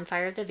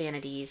 Bonfire of the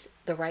Vanities,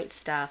 The Right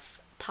Stuff,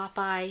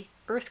 Popeye,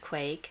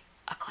 Earthquake,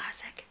 a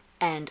classic,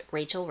 and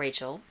Rachel,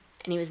 Rachel.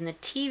 And he was in the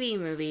TV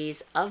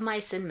movies Of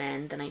Mice and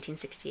Men, the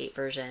 1968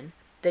 version,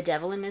 The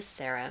Devil and Miss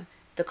Sarah,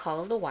 The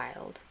Call of the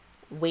Wild,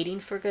 Waiting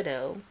for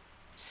Godot,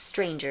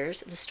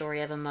 Strangers, the story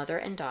of a mother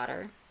and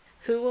daughter,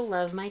 Who Will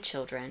Love My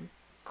Children,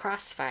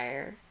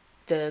 Crossfire,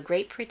 The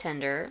Great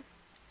Pretender,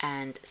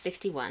 and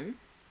 61.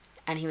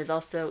 And he was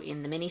also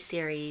in the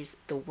miniseries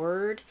The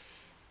Word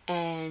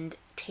and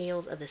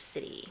Tales of the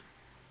City.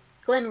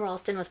 Glenn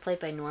Ralston was played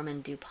by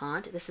Norman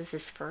DuPont. This is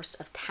his first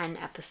of 10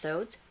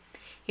 episodes.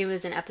 He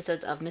was in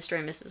episodes of Mr.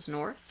 and Mrs.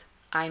 North,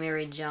 I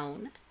Married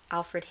Joan,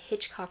 Alfred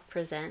Hitchcock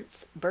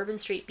Presents, Bourbon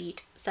Street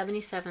Beat,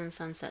 77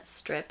 Sunset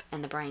Strip,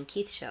 and The Brian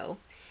Keith Show.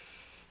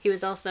 He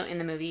was also in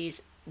the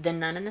movies The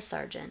Nun and the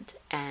Sergeant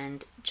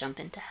and Jump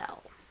into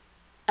Hell.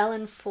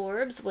 Ellen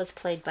Forbes was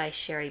played by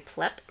Sherry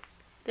Plepp.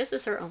 This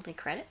was her only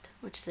credit,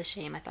 which is a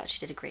shame. I thought she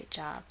did a great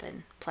job,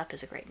 and Plepp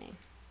is a great name.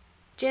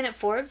 Janet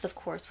Forbes, of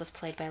course, was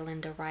played by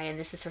Linda Ryan.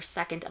 This is her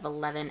second of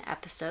 11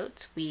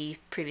 episodes. We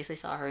previously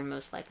saw her in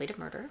Most Likely to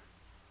Murder.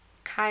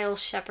 Kyle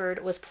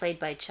Shepard was played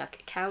by Chuck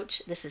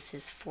Couch. This is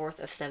his fourth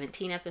of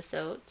 17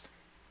 episodes.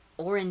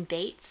 Orrin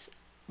Bates,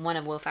 one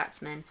of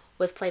Wofat's men,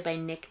 was played by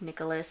Nick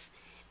Nicholas.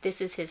 This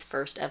is his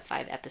first of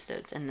 5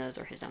 episodes, and those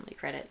are his only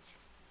credits.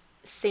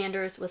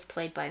 Sanders was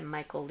played by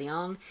Michael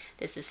Leong.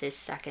 This is his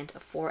second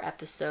of 4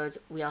 episodes.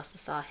 We also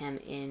saw him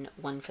in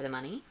One for the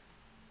Money.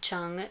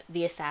 Chung,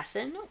 the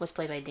assassin, was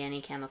played by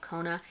Danny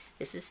Kamekona.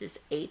 This is his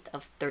 8th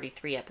of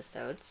 33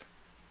 episodes.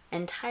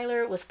 And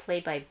Tyler was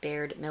played by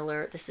Baird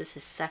Miller. This is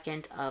his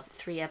second of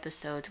 3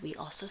 episodes. We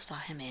also saw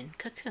him in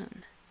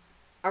Cocoon.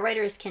 Our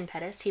writer is Ken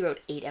Pettis. He wrote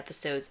 8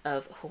 episodes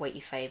of Hawaii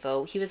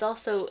Five-O. He was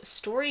also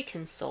story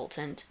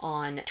consultant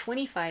on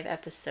 25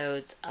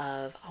 episodes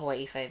of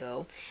Hawaii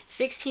Five-O,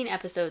 16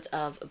 episodes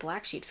of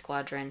Black Sheep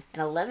Squadron,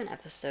 and 11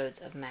 episodes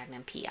of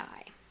Magnum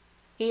P.I.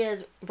 He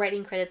has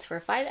writing credits for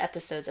 5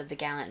 episodes of The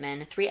Gallant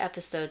Men, 3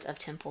 episodes of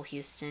Temple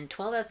Houston,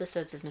 12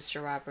 episodes of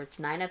Mr. Roberts,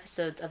 9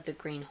 episodes of The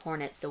Green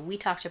Hornet. So we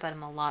talked about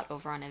him a lot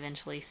over on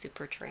Eventually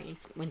Super Train.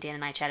 When Dan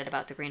and I chatted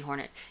about The Green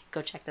Hornet,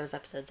 go check those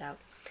episodes out.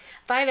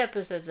 5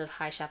 episodes of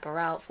High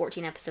Chaparral,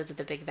 14 episodes of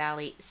The Big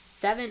Valley,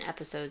 7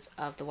 episodes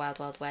of The Wild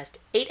Wild West,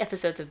 8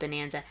 episodes of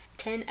Bonanza,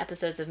 10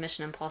 episodes of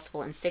Mission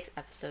Impossible, and 6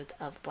 episodes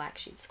of Black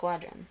Sheep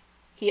Squadron.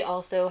 He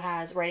also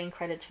has writing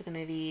credits for the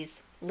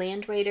movies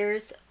Land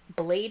Raiders,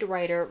 Blade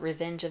Runner,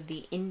 Revenge of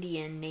the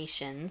Indian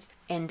Nations,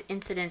 and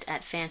Incident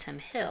at Phantom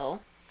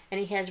Hill. And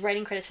he has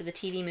writing credits for the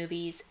TV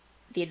movies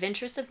The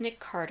Adventures of Nick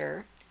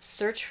Carter,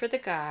 Search for the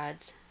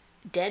Gods,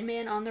 Dead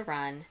Man on the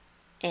Run,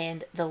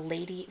 and The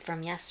Lady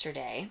from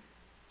Yesterday.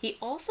 He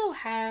also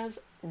has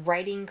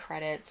writing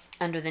credits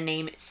under the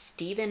name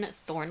Stephen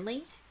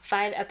Thornley,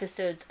 5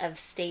 episodes of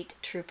State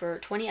Trooper,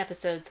 20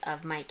 episodes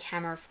of Mike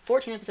Hammer,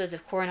 14 episodes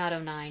of Coronado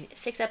 9,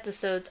 6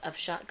 episodes of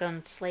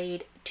Shotgun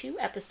Slade, 2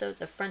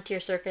 episodes of Frontier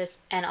Circus,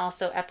 and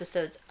also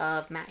episodes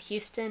of Matt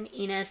Houston,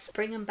 Enos,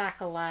 Bring 'Em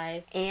Back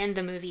Alive, and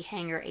the movie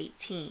Hangar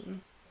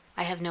 18.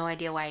 I have no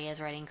idea why he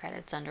has writing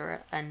credits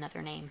under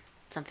another name.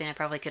 Something I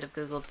probably could have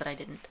Googled, but I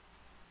didn't.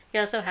 He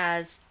also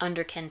has,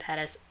 under Ken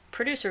Pettis,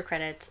 producer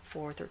credits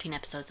for 13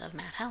 episodes of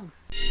Mad Helm.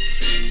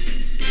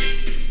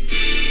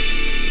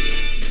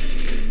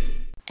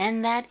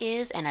 And that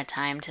is And a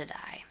Time to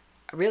Die.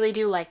 I really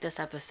do like this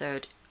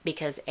episode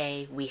because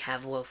A, we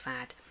have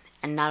Wofat,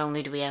 and not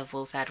only do we have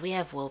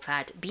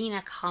Wofat being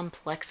a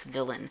complex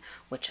villain,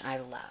 which I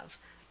love.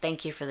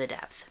 Thank you for the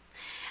depth.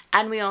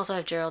 And we also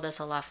have Gerald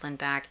S. O'Loughlin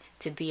back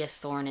to be a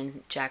thorn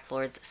in Jack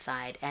Lord's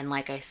side. And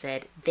like I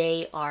said,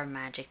 they are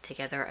magic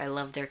together. I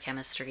love their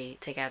chemistry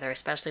together,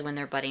 especially when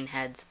they're butting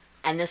heads.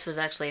 And this was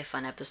actually a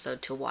fun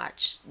episode to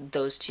watch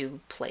those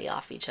two play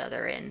off each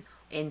other. And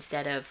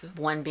instead of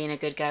one being a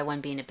good guy,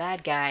 one being a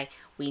bad guy,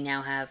 we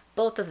now have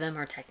both of them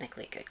are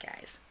technically good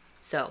guys.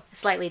 So, a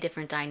slightly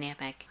different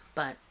dynamic,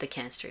 but the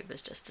chemistry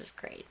was just as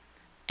great.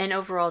 And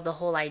overall, the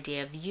whole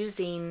idea of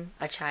using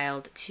a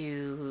child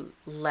to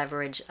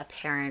leverage a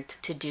parent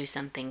to do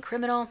something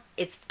criminal,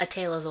 it's a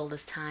tale as old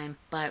as time,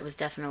 but it was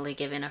definitely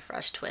given a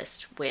fresh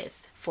twist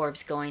with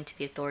Forbes going to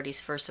the authorities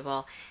first of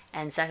all,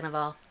 and second of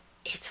all,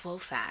 it's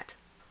Wofat.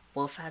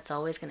 Wofat's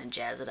always going to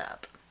jazz it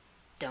up.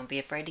 Don't be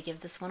afraid to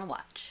give this one a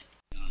watch.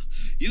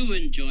 You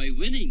enjoy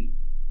winning.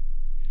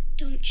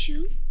 Don't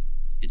you?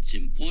 It's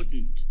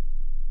important.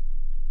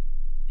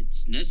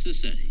 It's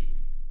necessary.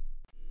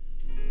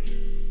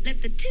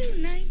 Let the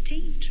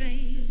 219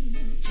 train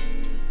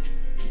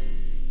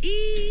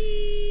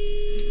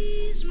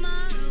ease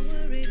my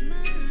worried mind.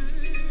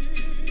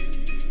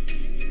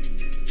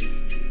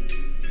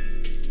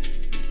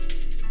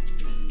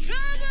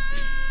 Trouble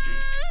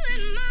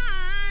in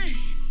mind.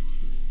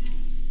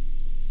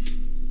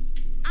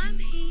 I'm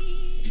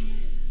here.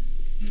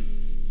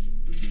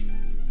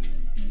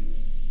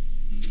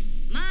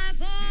 My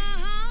poor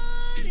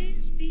heart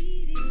is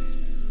beating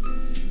slow.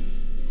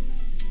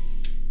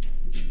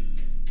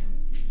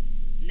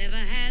 Never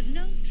had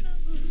no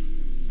trouble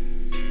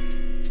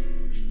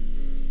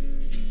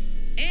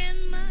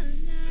in my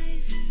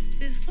life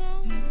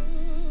before.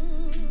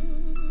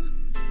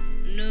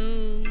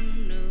 No,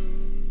 no,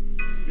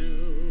 no.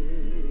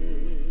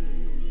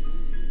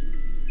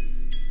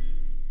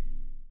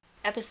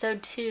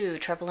 Episode 2,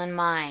 Trouble in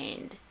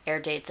Mind. Air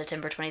date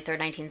September 23rd,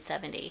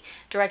 1970.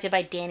 Directed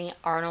by Danny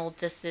Arnold.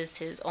 This is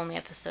his only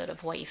episode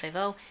of Hawaii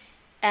Five-0.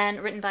 And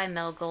written by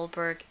Mel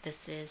Goldberg.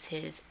 This is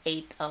his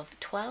 8th of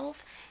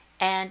 12.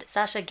 And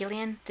Sasha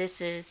Gillian,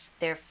 this is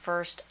their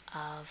first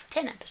of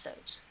 10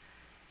 episodes.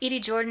 Edie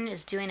Jordan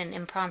is doing an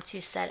impromptu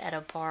set at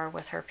a bar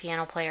with her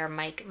piano player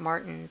Mike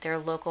Martin, their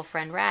local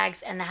friend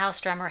Rags, and the house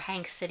drummer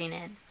Hank sitting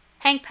in.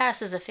 Hank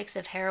passes a fix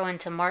of heroin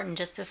to Martin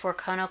just before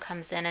Kono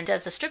comes in and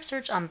does a strip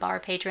search on bar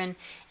patron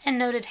and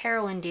noted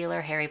heroin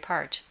dealer Harry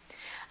Parch.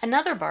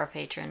 Another bar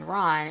patron,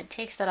 Ron,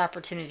 takes that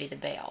opportunity to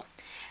bail.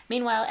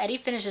 Meanwhile, Eddie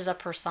finishes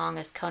up her song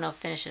as Kono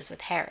finishes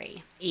with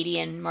Harry. Edie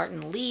and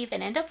Martin leave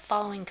and end up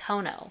following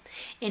Kono.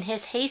 In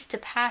his haste to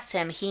pass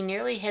him, he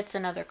nearly hits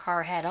another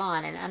car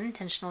head-on and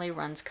unintentionally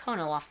runs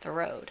Kono off the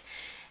road.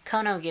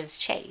 Kono gives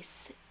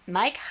chase.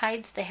 Mike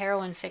hides the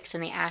heroin fix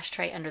in the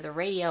ashtray under the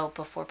radio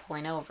before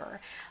pulling over.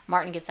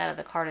 Martin gets out of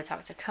the car to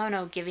talk to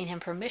Kono, giving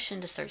him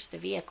permission to search the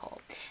vehicle.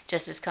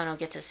 Just as Kono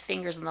gets his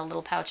fingers on the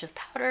little pouch of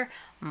powder,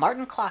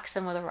 Martin clocks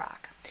him with a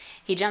rock.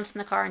 He jumps in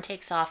the car and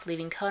takes off,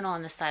 leaving Kono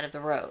on the side of the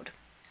road.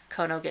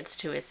 Kono gets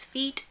to his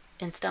feet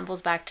and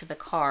stumbles back to the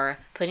car,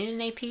 putting an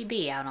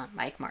APB out on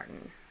Mike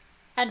Martin.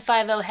 At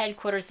 5-0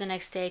 headquarters the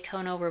next day,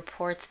 Kono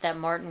reports that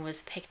Martin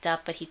was picked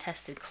up, but he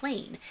tested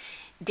clean.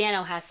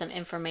 Dano has some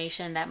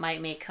information that might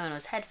make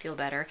Kono's head feel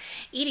better.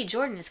 Edie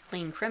Jordan is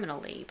clean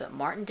criminally, but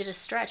Martin did a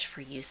stretch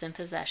for use in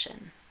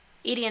possession.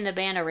 Edie and the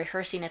band are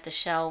rehearsing at the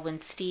Shell when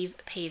Steve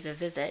pays a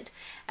visit.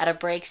 At a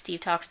break,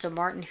 Steve talks to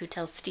Martin, who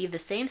tells Steve the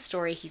same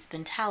story he's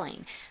been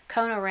telling.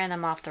 Kono ran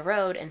them off the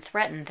road and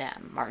threatened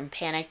them. Martin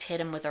panicked,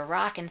 hit him with a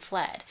rock, and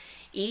fled.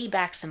 Edie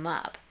backs him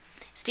up.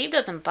 Steve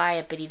doesn't buy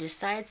it, but he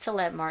decides to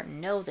let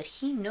Martin know that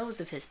he knows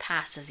of his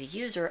past as a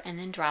user and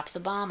then drops a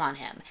bomb on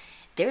him.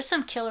 There's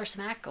some killer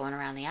smack going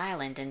around the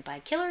island, and by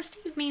killer,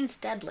 Steve means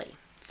deadly.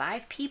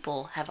 5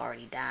 people have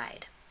already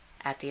died.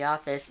 At the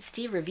office,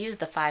 Steve reviews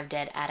the 5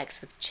 dead addicts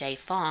with Che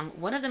Fong,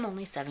 one of them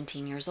only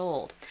 17 years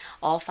old.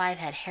 All 5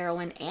 had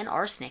heroin and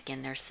arsenic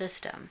in their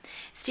system.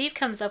 Steve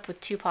comes up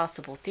with 2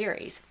 possible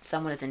theories.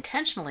 Someone is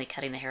intentionally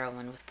cutting the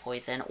heroin with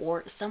poison,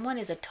 or someone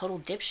is a total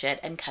dipshit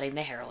and cutting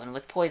the heroin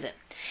with poison.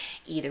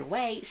 Either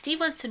way, Steve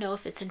wants to know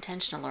if it's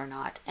intentional or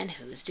not, and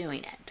who's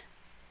doing it.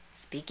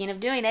 Speaking of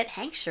doing it,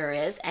 Hank sure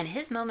is, and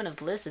his moment of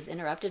bliss is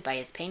interrupted by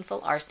his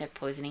painful arsenic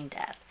poisoning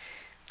death.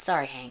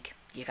 Sorry, Hank,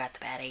 you got the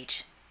bad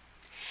H.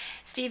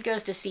 Steve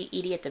goes to see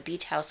Edie at the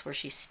beach house where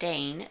she's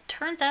staying.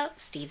 Turns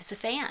out Steve's a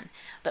fan,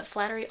 but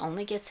flattery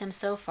only gets him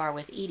so far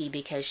with Edie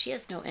because she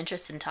has no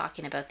interest in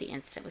talking about the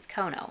incident with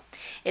Kono.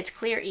 It's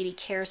clear Edie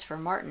cares for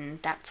Martin,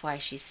 that's why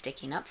she's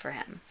sticking up for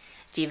him.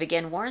 Steve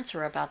again warns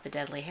her about the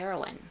deadly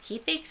heroin. He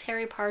thinks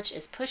Harry Parch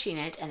is pushing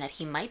it and that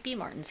he might be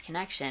Martin's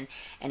connection,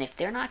 and if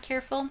they're not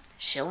careful,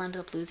 she'll end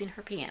up losing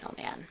her piano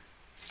man.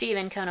 Steve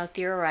and Kono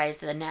theorize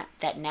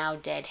that now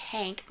dead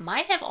Hank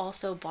might have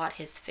also bought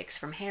his fix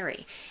from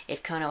Harry.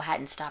 If Kono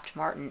hadn't stopped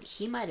Martin,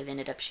 he might have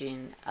ended up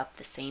shooting up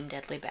the same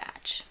deadly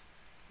batch.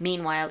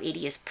 Meanwhile,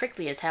 Edie is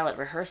prickly as hell at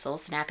rehearsal,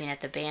 snapping at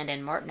the band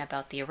and Martin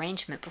about the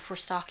arrangement before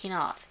stalking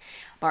off.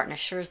 Martin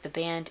assures the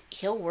band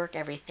he'll work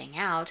everything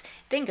out,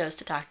 then goes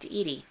to talk to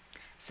Edie.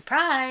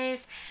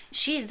 Surprise!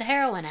 She's the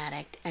heroin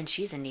addict, and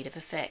she's in need of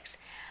a fix.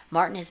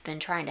 Martin has been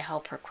trying to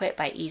help her quit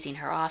by easing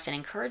her off and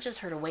encourages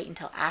her to wait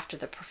until after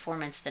the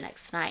performance the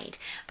next night,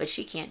 but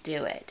she can't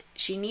do it.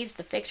 She needs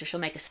the fix or she'll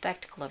make a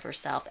spectacle of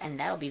herself, and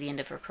that'll be the end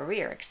of her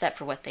career, except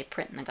for what they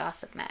print in the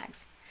gossip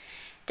mags.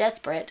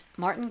 Desperate,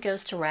 Martin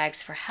goes to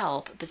Rags for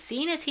help, but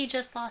seeing as he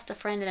just lost a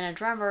friend and a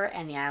drummer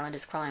and the island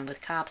is crawling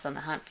with cops on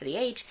the hunt for the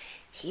H,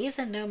 he's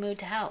in no mood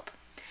to help.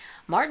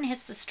 Martin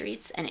hits the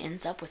streets and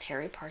ends up with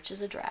Harry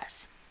Parch's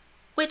address,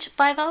 which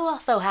 5-0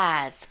 also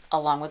has,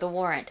 along with a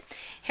warrant.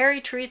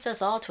 Harry treats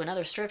us all to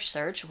another strip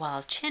search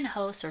while Chin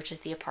Ho searches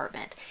the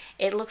apartment.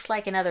 It looks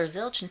like another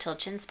zilch until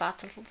Chin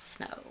spots a little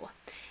snow.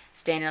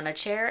 Standing on a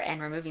chair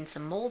and removing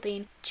some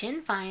molding,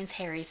 Chin finds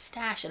Harry's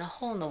stash in a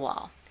hole in the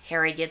wall.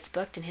 Harry gets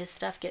booked and his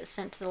stuff gets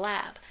sent to the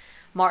lab.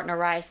 Martin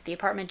arrives at the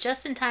apartment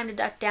just in time to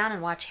duck down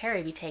and watch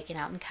Harry be taken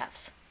out in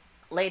cuffs.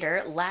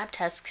 Later, lab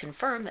tests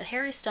confirm that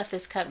Harry's stuff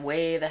is cut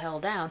way the hell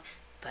down,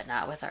 but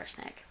not with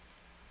arsenic.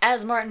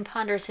 As Martin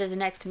ponders his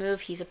next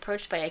move, he's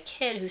approached by a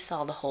kid who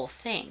saw the whole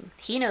thing.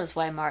 He knows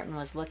why Martin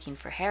was looking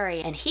for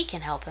Harry, and he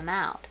can help him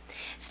out.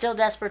 Still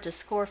desperate to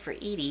score for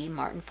Edie,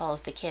 Martin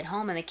follows the kid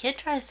home, and the kid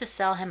tries to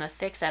sell him a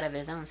fix out of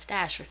his own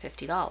stash for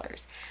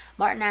 $50.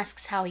 Martin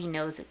asks how he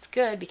knows it's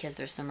good because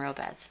there's some real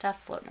bad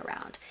stuff floating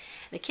around.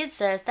 The kid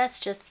says that's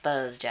just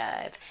fuzz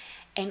jive,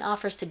 and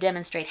offers to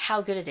demonstrate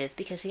how good it is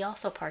because he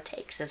also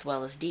partakes as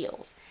well as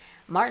deals.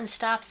 Martin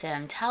stops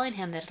him, telling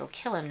him that it'll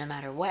kill him no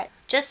matter what,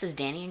 just as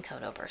Danny and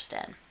Kodo burst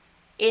in.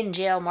 In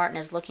jail, Martin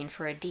is looking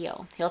for a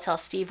deal. He'll tell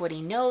Steve what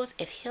he knows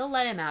if he'll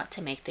let him out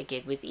to make the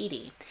gig with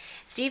Edie.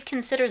 Steve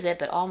considers it,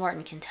 but all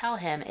Martin can tell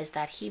him is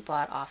that he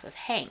bought off of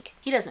Hank.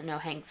 He doesn't know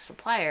Hank's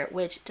supplier,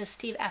 which does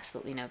Steve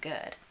absolutely no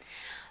good.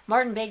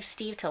 Martin begs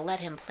Steve to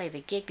let him play the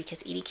gig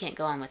because Edie can't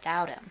go on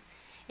without him.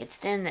 It's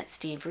then that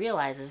Steve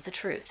realizes the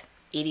truth.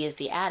 Edie is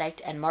the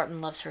addict, and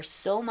Martin loves her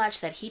so much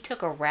that he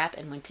took a rap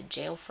and went to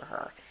jail for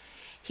her.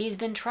 He's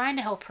been trying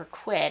to help her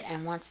quit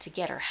and wants to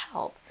get her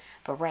help,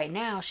 but right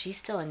now she's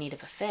still in need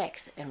of a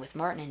fix, and with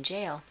Martin in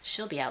jail,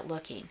 she'll be out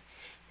looking.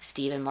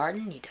 Steve and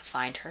Martin need to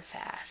find her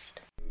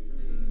fast.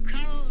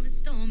 Call it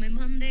stormy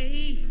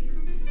Monday.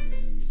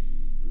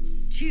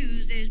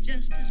 Tuesday's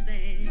just as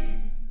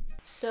bad.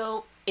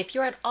 So, if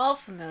you're at all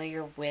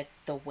familiar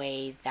with the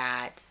way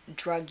that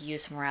drug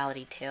use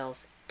morality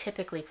tales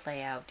typically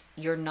play out,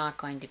 you're not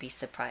going to be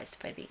surprised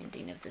by the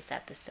ending of this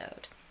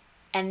episode.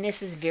 And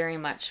this is very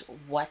much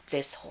what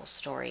this whole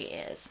story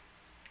is.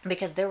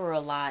 Because there were a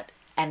lot,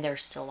 and there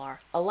still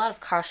are, a lot of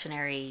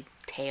cautionary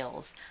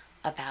tales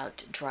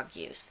about drug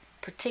use,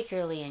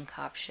 particularly in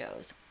cop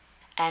shows.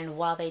 And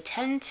while they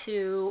tend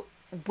to,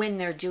 when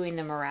they're doing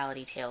the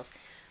morality tales,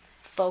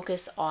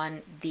 focus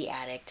on the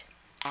addict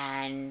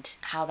and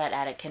how that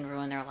addict can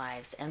ruin their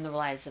lives and the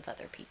lives of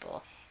other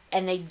people,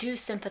 and they do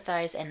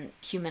sympathize and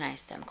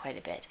humanize them quite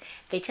a bit,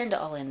 they tend to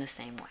all end the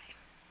same way.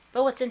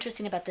 But what's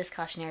interesting about this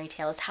cautionary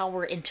tale is how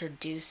we're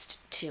introduced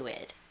to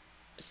it.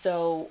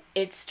 So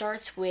it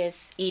starts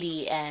with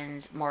Edie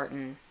and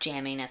Martin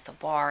jamming at the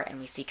bar,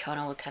 and we see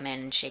Kono would come in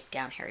and shake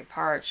down Harry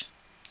Parch.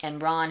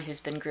 And Ron, who's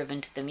been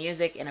grooving to the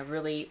music in a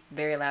really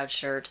very loud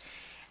shirt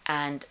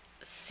and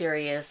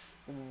serious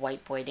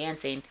white boy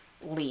dancing,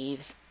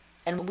 leaves.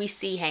 And we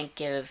see Hank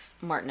give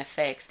Martin a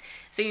fix,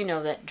 so you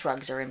know that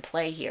drugs are in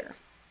play here.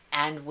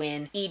 And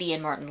when Edie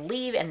and Martin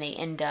leave and they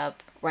end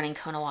up running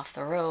Kono off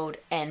the road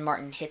and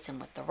Martin hits him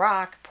with the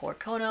rock, poor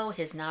Kono,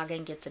 his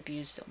noggin gets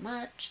abused so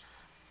much.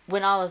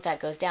 When all of that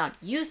goes down,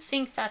 you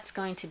think that's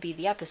going to be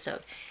the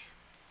episode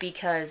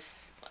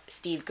because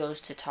Steve goes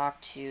to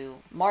talk to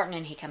Martin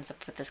and he comes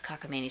up with this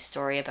cockamamie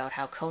story about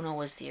how Kono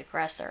was the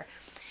aggressor.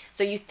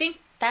 So you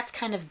think that's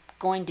kind of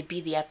going to be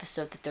the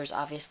episode, that there's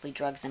obviously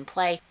drugs in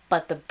play,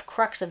 but the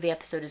crux of the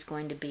episode is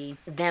going to be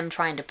them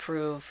trying to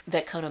prove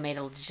that Kono made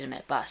a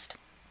legitimate bust.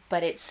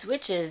 But it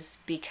switches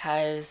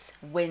because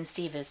when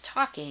Steve is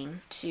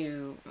talking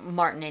to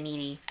Martin and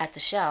Edie at the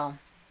Shell,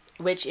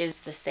 which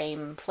is the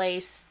same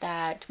place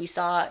that we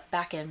saw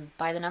back in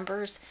By the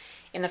Numbers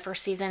in the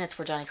first season, it's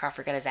where Johnny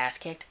Crawford got his ass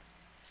kicked.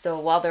 So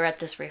while they're at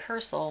this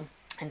rehearsal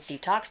and Steve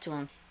talks to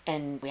him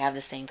and we have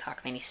the same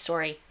cockamamie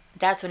story,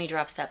 that's when he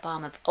drops that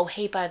bomb of, oh,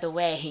 hey, by the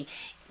way,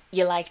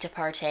 you like to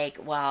partake.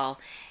 Well,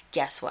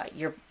 guess what?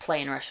 You're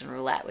playing Russian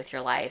roulette with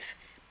your life,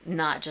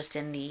 not just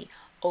in the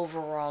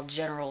overall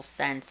general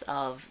sense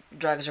of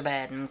drugs are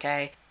bad,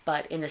 okay?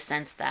 But in the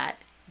sense that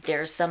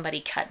there's somebody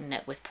cutting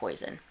it with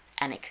poison,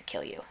 and it could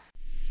kill you.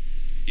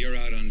 You're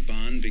out on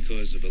bond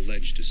because of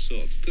alleged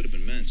assault. It could have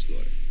been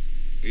manslaughter.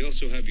 We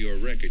also have your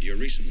record. You're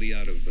recently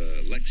out of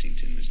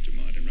Lexington, Mr.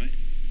 Martin, right?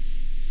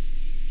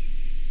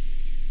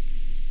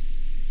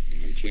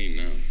 I'm clean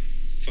now.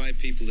 5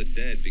 people are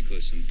dead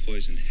because some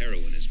poison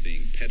heroin is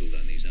being peddled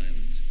on these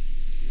islands.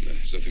 That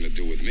has nothing to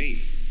do with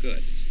me.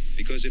 Good.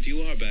 Because if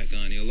you are back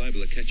on, you're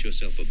liable to catch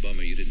yourself a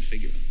bummer you didn't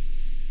figure on.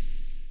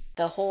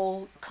 The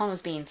whole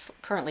Kono's being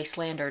currently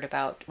slandered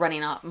about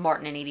running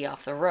Martin and Edie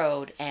off the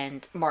road,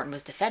 and Martin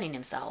was defending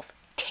himself,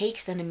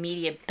 takes an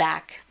immediate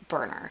back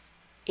burner.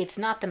 It's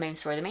not the main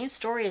story. The main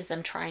story is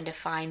them trying to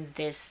find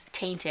this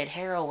tainted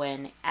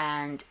heroin,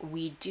 and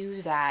we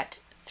do that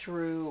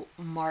through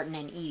Martin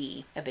and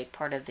Edie, a big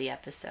part of the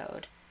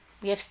episode.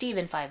 We have Steve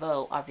and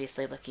 5-0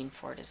 obviously looking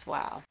for it as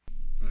well.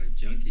 5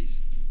 junkies.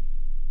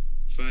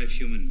 5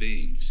 human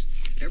beings.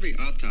 Every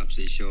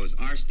autopsy shows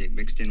arsenic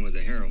mixed in with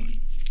the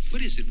heroin.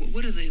 What is it?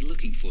 What are they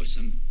looking for?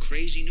 Some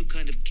crazy new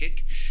kind of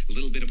kick? A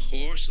little bit of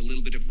horse, a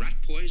little bit of rat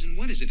poison?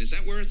 What is it? Is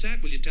that where it's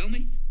at? Will you tell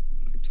me?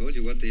 I told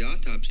you what the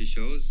autopsy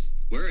shows.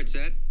 Where it's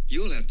at,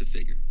 you'll have to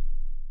figure.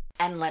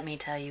 And let me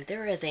tell you,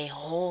 there is a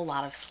whole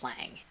lot of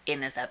slang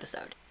in this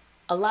episode.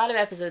 A lot of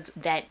episodes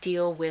that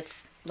deal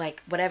with,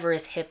 like, whatever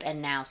is hip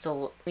and now.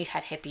 So we've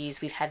had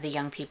hippies, we've had the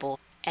young people,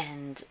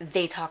 and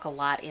they talk a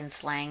lot in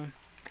slang.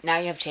 Now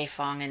you have Che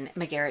Fong and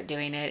McGarrett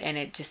doing it, and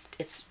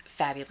it's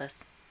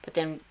fabulous. But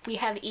then we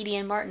have Edie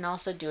and Martin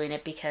also doing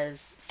it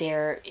because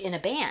they're in a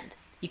band.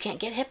 You can't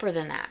get hipper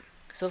than that.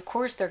 So of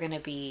course they're going to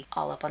be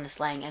all up on the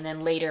slang. And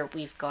then later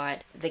we've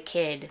got the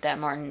kid that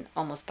Martin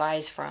almost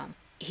buys from.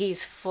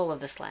 He's full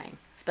of the slang,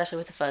 especially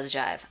with the fuzz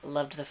jive.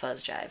 Loved the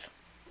fuzz jive.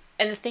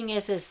 And the thing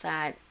is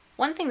that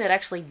one thing that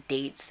actually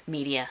dates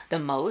media the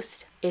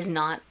most is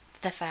not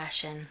the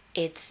fashion.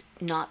 It's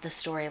not the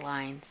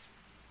storylines.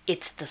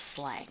 It's the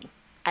slang.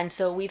 And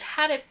so we've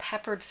had it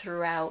peppered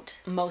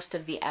throughout most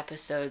of the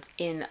episodes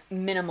in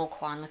minimal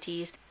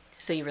quantities,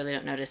 so you really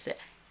don't notice it.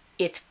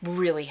 It's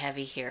really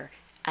heavy here.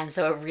 And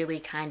so it really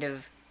kind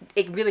of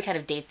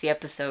dates the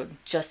episode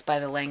just by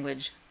the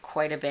language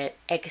quite a bit,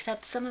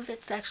 except some of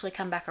it's actually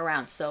come back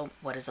around. So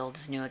what is old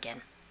is new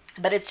again.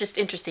 But it's just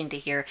interesting to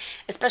hear,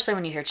 especially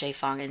when you hear Che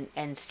Fong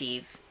and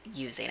Steve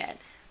using it.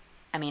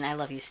 I mean, I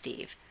love you,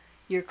 Steve.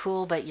 You're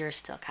cool, but you're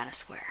still kind of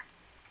square.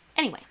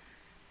 Anyway.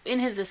 In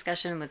his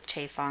discussion with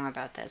Che Fong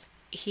about this,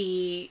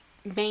 he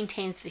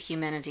maintains the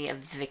humanity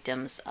of the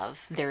victims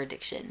of their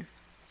addiction.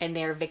 And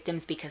they're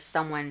victims because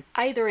someone,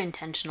 either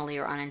intentionally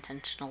or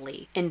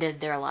unintentionally, ended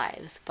their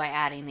lives by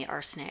adding the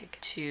arsenic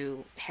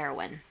to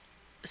heroin.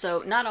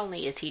 So not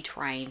only is he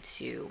trying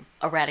to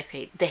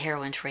eradicate the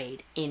heroin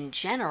trade in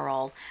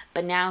general,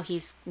 but now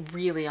he's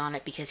really on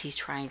it because he's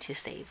trying to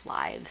save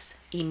lives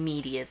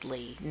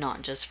immediately,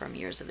 not just from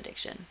years of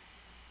addiction.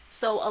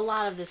 So a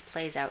lot of this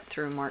plays out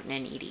through Martin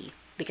and Edie.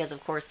 Because,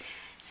 of course,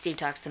 Steve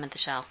talks to them at the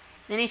Shell.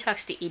 Then he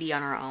talks to Edie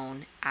on her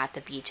own at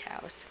the beach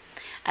house.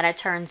 And it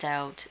turns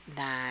out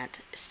that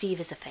Steve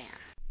is a fan.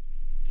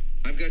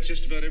 I've got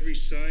just about every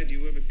side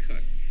you ever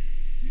cut,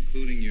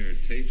 including your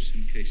tapes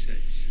and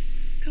cassettes.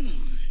 Come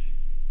on.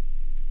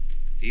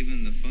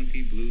 Even the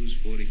Funky Blues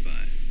 45.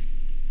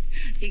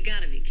 You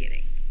gotta be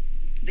kidding.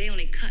 They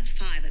only cut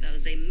 5 of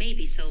those. They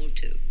maybe sold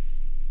 2.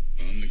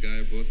 Well, I'm the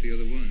guy who bought the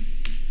other one.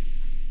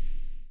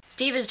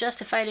 Steve is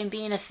justified in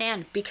being a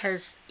fan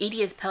because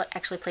Edie is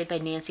actually played by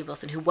Nancy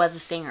Wilson, who was a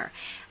singer,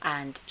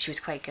 and she was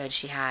quite good.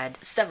 She had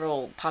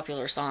several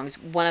popular songs.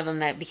 One of them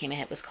that became a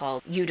hit was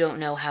called You Don't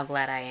Know How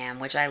Glad I Am,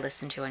 which I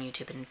listened to on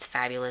YouTube, and it's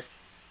fabulous.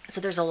 So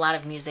there's a lot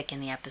of music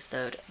in the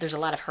episode. There's a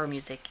lot of her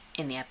music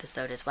in the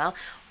episode as well,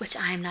 which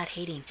I'm not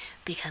hating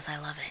because I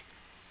love it.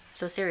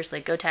 So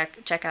seriously, go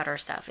check out her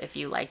stuff if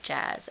you like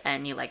jazz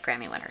and you like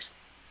Grammy winners.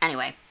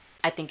 Anyway,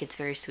 I think it's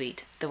very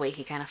sweet the way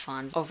he kind of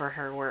fawns over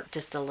her work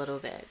just a little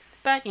bit.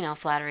 But,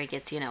 flattery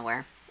gets you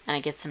nowhere. And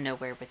it gets him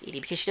nowhere with Edie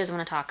because she doesn't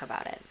want to talk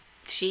about it.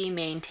 She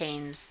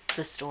maintains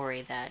the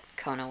story that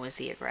Kono was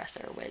the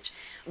aggressor, which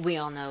we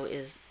all know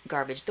is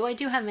garbage. Though I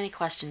do have many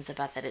questions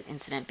about that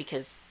incident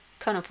because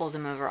Kono pulls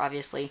him over,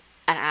 obviously,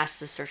 and asks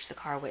to search the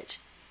car, which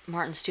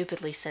Martin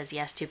stupidly says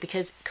yes to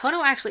because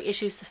Kono actually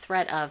issues the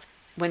threat of,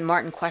 when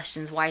Martin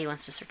questions why he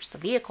wants to search the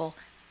vehicle,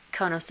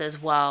 Kono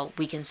says, well,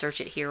 we can search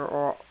it here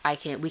or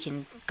we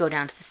can go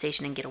down to the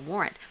station and get a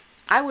warrant.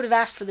 I would have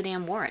asked for the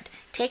damn warrant.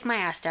 Take my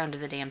ass down to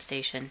the damn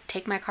station.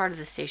 Take my car to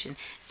the station.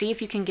 See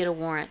if you can get a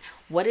warrant.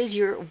 What is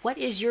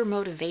your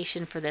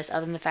motivation for this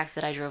other than the fact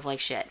that I drove like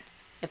shit?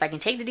 If I can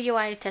take the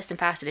DUI test and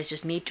pass it, it's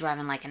just me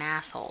driving like an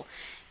asshole.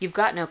 You've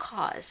got no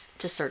cause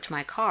to search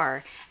my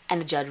car,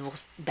 and the judge will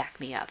back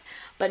me up.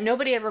 But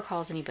nobody ever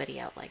calls anybody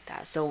out like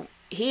that. So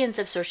he ends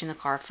up searching the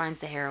car, finds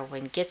the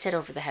heroin, gets hit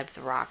over the head with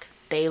a rock.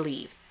 They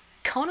leave.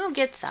 Kono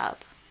gets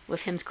up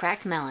with his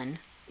cracked melon,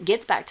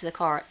 gets back to the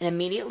car, and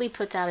immediately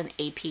puts out an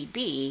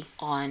APB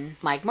on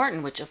Mike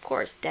Martin, which, of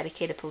course,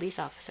 dedicated police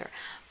officer.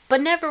 But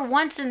never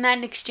once in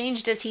that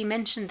exchange does he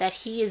mention that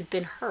he has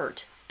been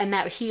hurt and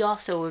that he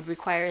also would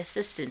require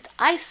assistance.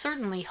 I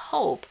certainly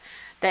hope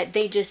that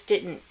they just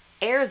didn't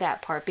air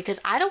that part, because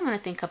I don't want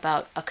to think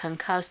about a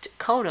concussed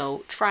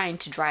Kono trying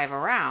to drive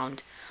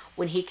around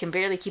when he can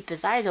barely keep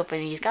his eyes open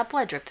and he's got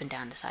blood dripping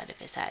down the side of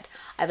his head.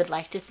 I would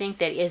like to think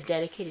that as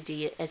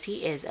dedicated as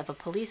he is of a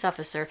police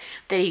officer,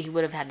 that he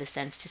would have had the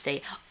sense to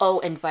say, oh,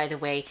 and by the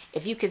way,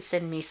 if you could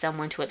send me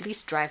someone to at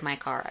least drive my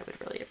car, I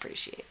would really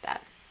appreciate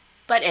that.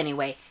 But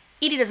anyway,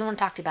 Edie doesn't want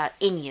to talk about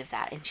any of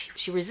that, and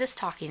she resists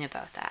talking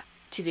about that,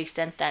 to the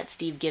extent that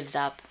Steve gives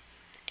up,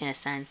 in a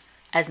sense,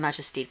 as much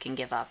as Steve can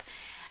give up,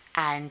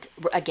 and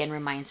again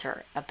reminds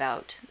her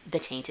about the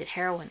tainted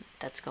heroin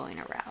that's going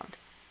around.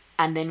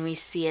 And then we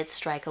see it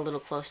strike a little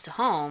close to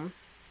home,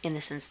 in the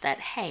sense that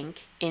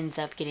Hank ends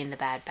up getting the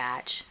bad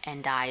batch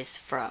and dies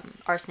from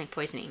arsenic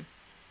poisoning.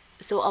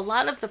 So a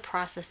lot of the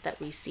process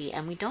that we see,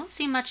 and we don't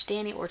see much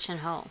Danny or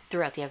Chen-ho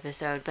throughout the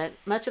episode, but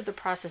much of the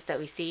process that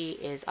we see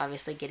is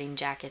obviously getting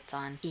jackets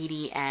on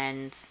Edie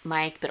and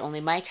Mike, but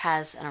only Mike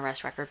has an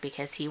arrest record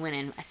because he went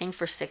in, I think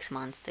for 6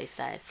 months, they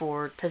said,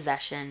 for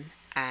possession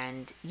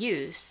and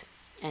use.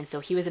 And so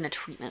he was in a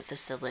treatment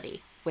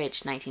facility,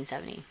 which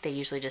 1970, they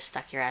usually just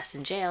stuck your ass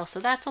in jail,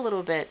 so that's a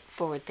little bit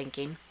forward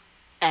thinking.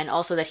 And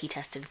also that he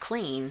tested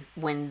clean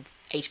when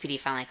HPD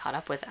finally caught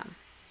up with him.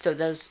 So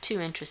those two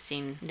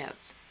interesting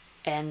notes.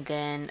 And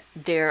then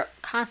they're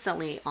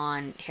constantly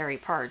on Harry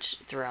Parch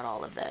throughout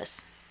all of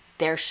this.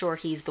 They're sure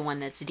he's the one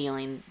that's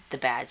dealing the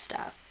bad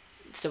stuff.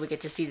 So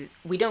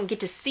we don't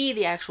get to see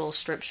the actual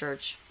strip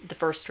search, the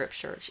first strip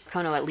search.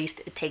 Kono at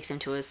least takes him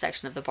to a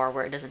section of the bar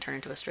where it doesn't turn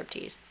into a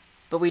striptease.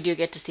 But we do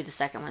get to see the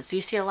second one. So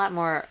you see a lot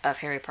more of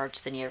Harry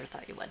Parch than you ever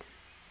thought you would.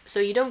 So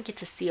you don't get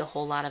to see a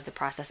whole lot of the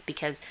process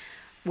because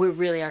we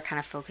really are kind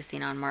of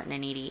focusing on Martin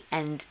and Edie.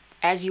 And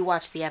as you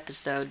watch the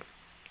episode,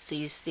 so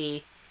you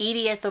see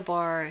Edie at the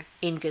bar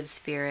in good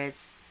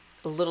spirits,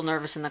 a little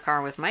nervous in the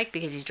car with Mike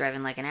because he's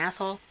driving like an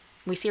asshole.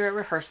 We see her at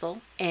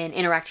rehearsal and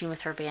interacting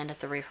with her band at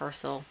the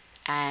rehearsal.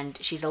 And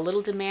she's a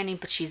little demanding,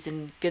 but she's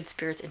in good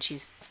spirits and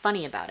she's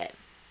funny about it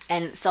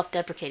and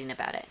self-deprecating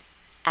about it.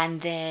 And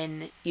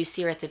then you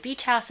see her at the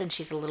beach house and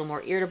she's a little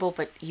more irritable,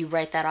 but you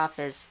write that off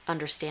as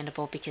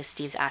understandable because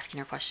Steve's asking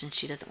her questions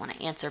she doesn't want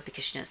to answer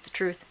because she knows the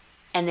truth.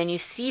 And then you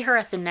see her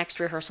at the next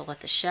rehearsal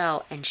at the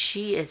Shell, and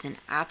she is an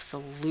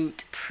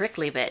absolute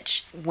prickly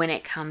bitch when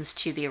it comes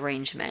to the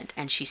arrangement.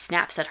 And she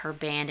snaps at her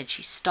band and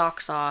she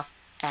stalks off.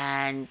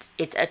 And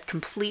it's a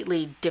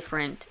completely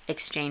different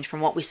exchange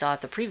from what we saw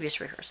at the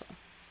previous rehearsal.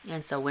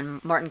 And so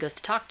when Martin goes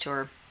to talk to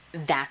her,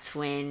 that's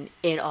when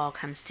it all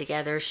comes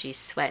together. She's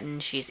sweating,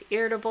 she's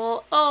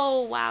irritable.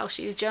 Oh, wow,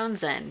 she's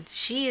jonesing.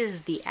 She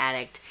is the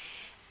addict.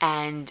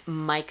 And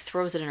Mike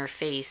throws it in her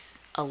face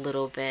a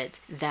little bit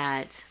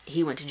that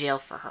he went to jail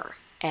for her.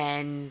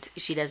 And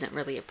she doesn't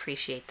really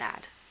appreciate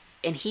that.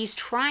 And he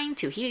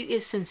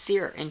is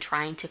sincere in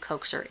trying to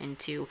coax her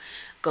into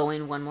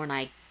going one more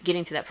night,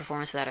 getting through that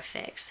performance without a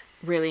fix,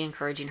 really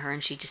encouraging her,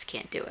 and she just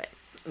can't do it,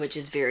 which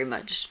is very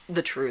much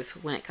the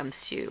truth when it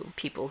comes to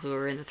people who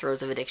are in the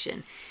throes of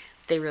addiction.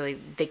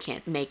 They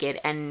can't make it.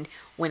 And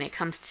when it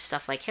comes to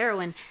stuff like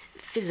heroin,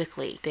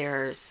 physically,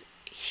 there's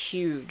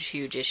huge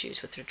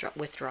issues with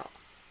withdrawal.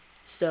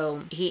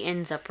 So he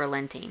ends up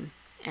relenting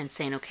and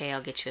saying, okay,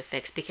 I'll get you a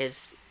fix,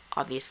 because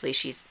obviously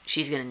she's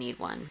going to need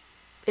one.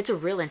 It's a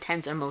real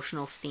intense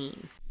emotional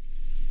scene.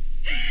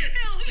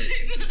 Help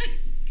me, Mike.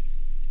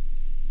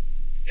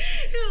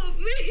 Help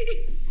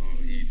me. Oh,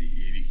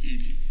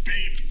 Edie,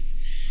 babe.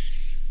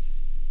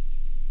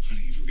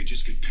 Honey, if we could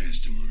just get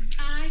past tomorrow night.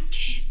 I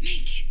can't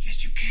make it.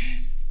 Yes, you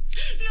can.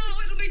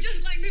 No, it'll be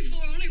just like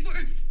before, only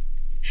worse.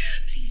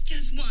 Please,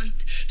 just want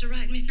to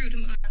ride me through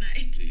tomorrow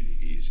night. Edie,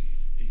 easy.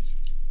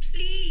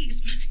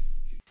 Please, Mike.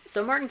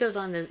 So Martin goes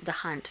on the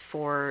hunt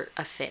for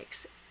a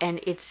fix, and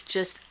it's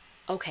just,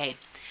 okay.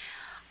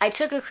 I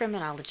took a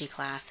criminology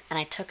class, and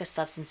I took a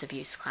substance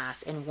abuse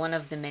class in one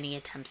of the many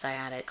attempts I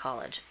had at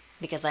college,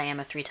 because I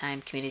am a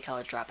 3-time community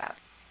college dropout.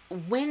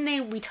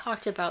 When we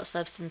talked about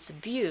substance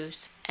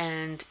abuse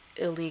and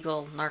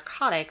illegal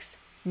narcotics,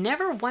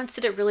 never once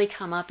did it really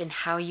come up in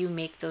how you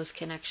make those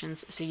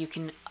connections so you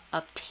can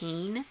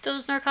obtain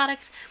those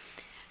narcotics.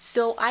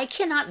 So I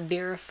cannot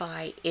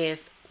verify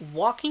if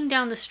walking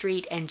down the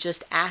street and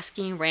just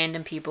asking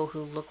random people who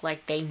look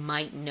like they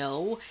might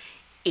know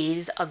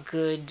is a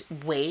good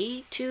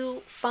way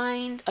to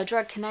find a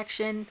drug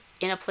connection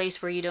in a place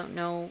where you don't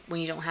know,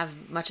 when you don't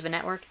have much of a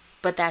network.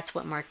 But that's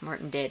what Mark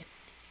Martin did.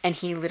 And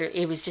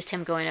it was just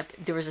him going up.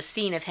 There was a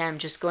scene of him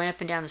just going up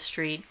and down the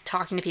street,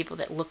 talking to people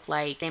that look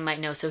like they might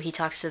know. So he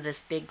talks to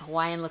this big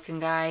Hawaiian looking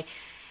guy.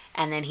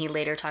 And then he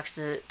later talks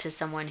to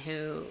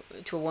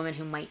a woman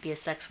who might be a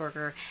sex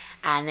worker.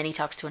 And then he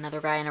talks to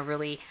another guy in a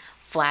really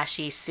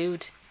flashy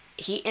suit.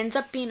 He ends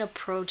up being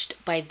approached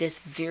by this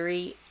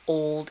very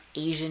old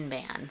Asian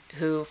man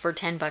who for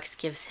 $10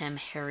 gives him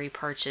Harry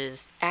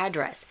Parch's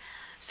address.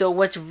 So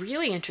what's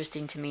really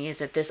interesting to me is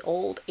that this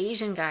old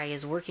Asian guy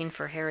is working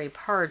for Harry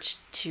Parch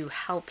to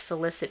help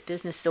solicit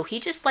business. So he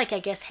just, like, I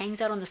guess,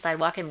 hangs out on the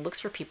sidewalk and looks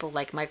for people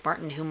like Mike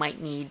Martin who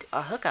might need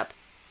a hookup.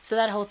 So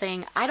that whole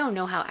thing, I don't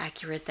know how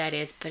accurate that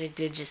is, but it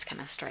did just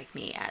kind of strike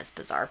me as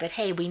bizarre. But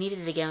hey, we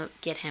needed to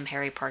get him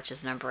Harry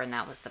Parch's number, and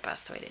that was the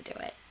best way to do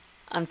it.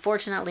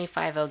 Unfortunately,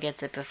 5-0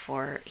 gets it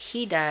before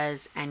he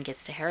does, and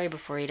gets to Harry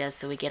before he does,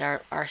 so we get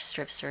our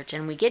strip search,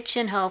 and we get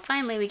Chin-Ho.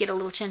 Finally, we get a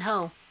little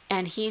Chin-Ho.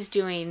 And he's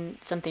doing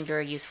something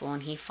very useful,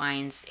 and he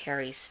finds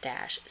Harry's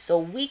stash. So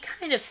we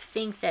kind of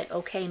think that,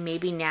 okay,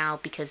 maybe now,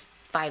 because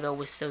 5-0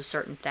 was so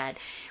certain that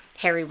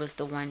Harry was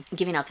the one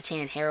giving out the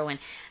tainted heroin,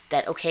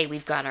 that, okay,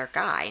 we've got our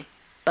guy.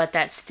 But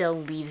that still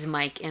leaves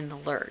Mike in the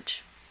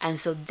lurch. And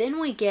so then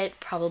we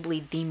get probably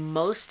the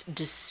most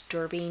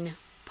disturbing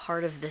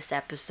part of this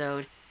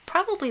episode,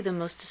 probably the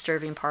most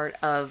disturbing part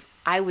of,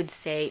 I would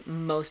say,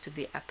 most of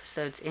the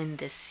episodes in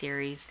this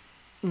series.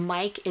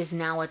 Mike is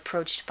now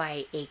approached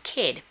by a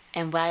kid.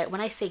 And when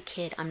I say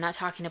kid, I'm not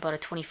talking about a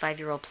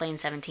 25-year-old playing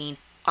 17.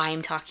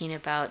 I'm talking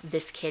about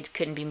this kid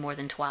couldn't be more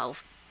than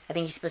 12. I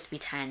think he's supposed to be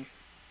 10.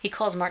 He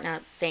calls Martin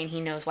out saying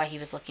he knows why he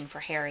was looking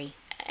for Harry,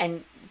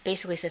 and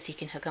basically says he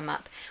can hook him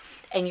up.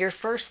 And your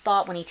first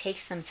thought when he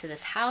takes them to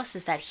this house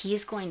is that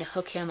he's going to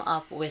hook him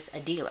up with a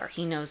dealer.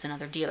 He knows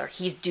another dealer.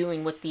 He's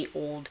doing what the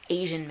old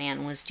Asian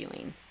man was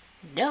doing.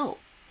 No,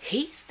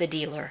 he's the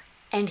dealer,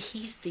 and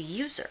he's the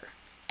user.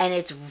 And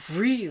it's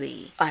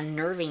really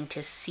unnerving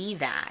to see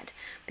that,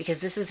 because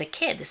this is a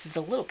kid. This is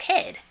a little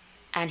kid.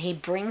 And he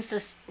brings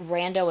this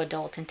rando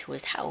adult into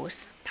his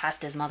house,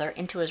 past his mother,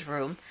 into his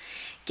room,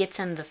 gets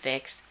him the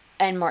fix,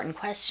 and Martin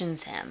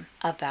questions him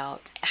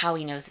about how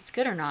he knows it's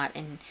good or not,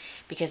 and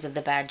because of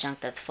the bad junk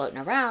that's floating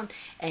around.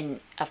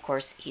 And of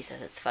course, he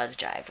says it's fuzz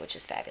jive, which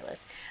is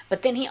fabulous.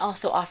 But then he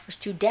also offers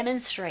to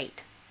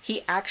demonstrate.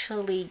 He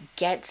actually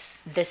gets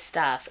this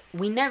stuff. I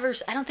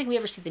don't think we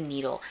ever see the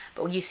needle,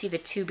 but you see the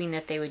tubing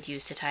that they would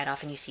use to tie it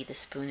off, and you see the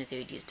spoon that they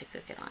would use to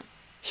cook it on.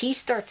 He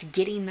starts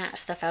getting that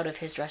stuff out of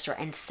his dresser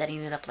and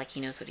setting it up like he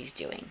knows what he's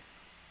doing.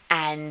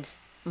 And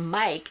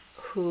Mike,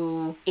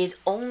 who is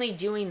only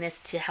doing this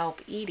to help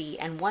Edie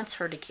and wants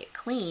her to get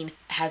clean,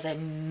 has a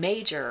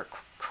major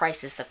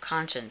crisis of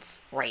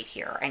conscience right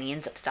here. And he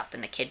ends up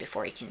stopping the kid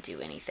before he can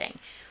do anything,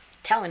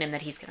 telling him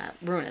that he's going to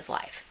ruin his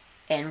life.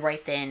 And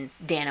right then,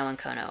 Dano and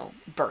Kono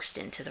burst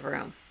into the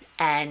room.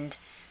 And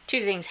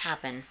two things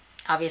happen.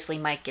 Obviously,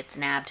 Mike gets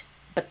nabbed,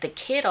 but the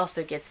kid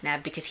also gets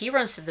nabbed because he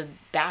runs to the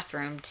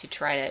bathroom to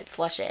try to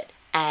flush it,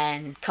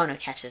 and Kono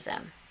catches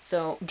him.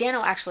 So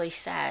Dano actually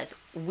says,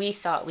 we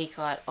thought we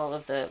got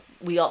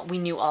we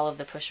knew all of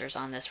the pushers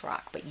on this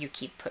rock, but you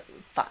keep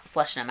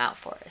flushing them out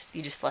for us.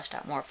 You just flushed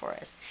out more for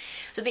us.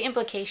 So the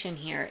implication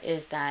here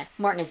is that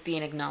Martin is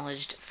being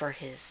acknowledged for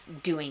his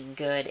doing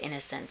good, in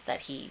a sense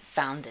that he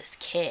found this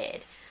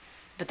kid.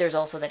 But there's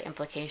also that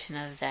implication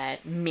of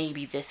that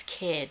maybe this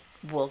kid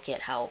will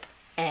get help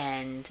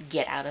and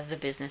get out of the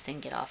business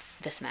and get off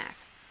the smack.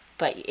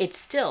 But it's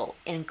still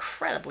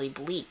incredibly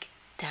bleak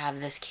to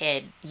have this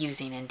kid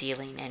using and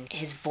dealing, and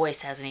his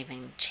voice hasn't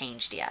even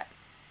changed yet.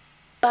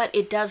 But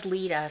it does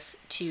lead us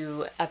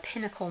to a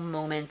pinnacle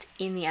moment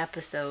in the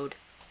episode,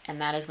 and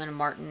that is when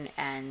Martin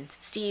and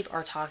Steve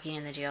are talking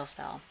in the jail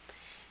cell,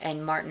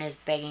 and Martin is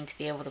begging to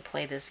be able to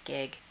play this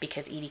gig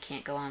because Edie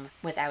can't go on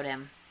without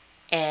him.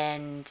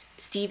 And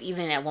Steve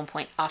even at one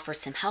point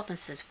offers him help and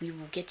says, we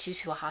will get you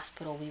to a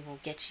hospital, we will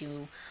get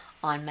you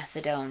on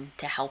methadone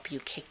to help you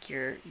kick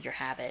your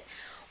habit.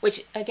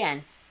 Which,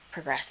 again,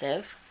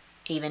 progressive.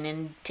 Even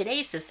in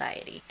today's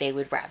society, they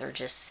would rather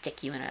just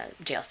stick you in a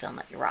jail cell and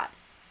let you rot,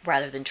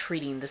 rather than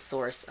treating the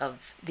source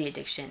of the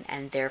addiction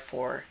and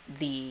therefore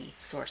the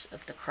source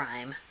of the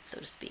crime, so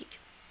to speak.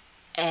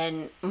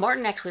 And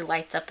Martin actually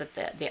lights up at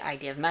the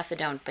idea of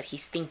methadone, but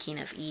he's thinking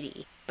of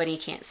Edie. But he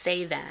can't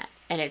say that.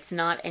 And it's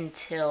not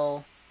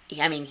until,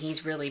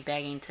 he's really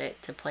begging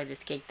to play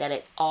this gig that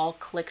it all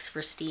clicks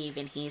for Steve,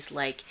 and he's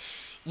like,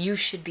 you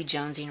should be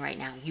jonesing right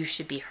now. You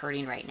should be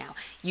hurting right now.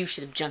 You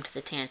should have jumped to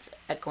the chance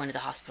at going to the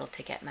hospital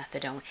to get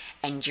methadone,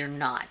 and you're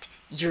not.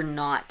 You're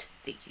not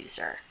the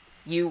user.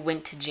 You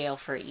went to jail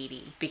for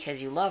Edie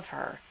because you love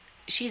her.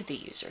 She's the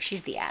user.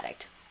 She's the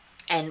addict.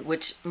 And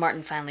which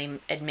Martin finally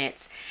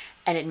admits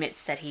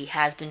that he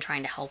has been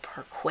trying to help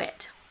her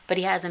quit. But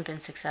he hasn't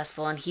been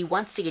successful, and he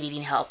wants to get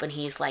Edie help, and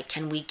he's like,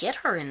 can we get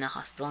her in the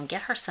hospital and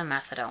get her some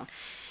methadone?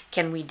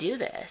 Can we do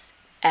this?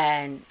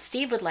 And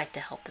Steve would like to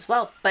help as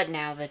well, but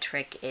now the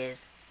trick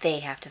is they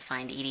have to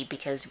find Edie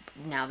because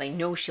now they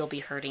know she'll be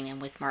hurting,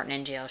 and with Martin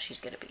in jail, she's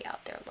going to be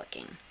out there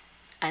looking.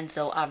 And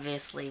so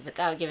obviously,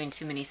 without giving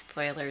too many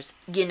spoilers,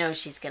 you know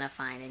she's going to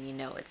find, and you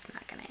know it's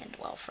not going to end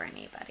well for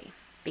anybody.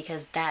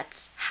 Because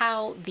that's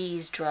how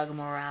these drug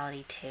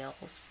morality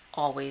tales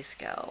always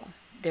go.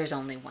 There's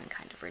only one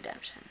kind of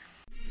redemption.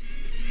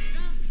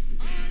 Drop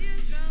all your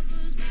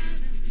troubles by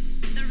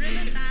the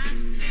riverside.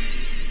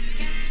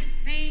 Catch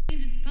a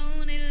painted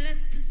pony, let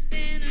the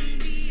spinning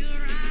wheel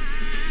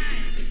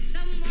ride.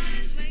 Someone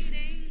is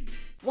waiting.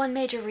 one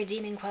major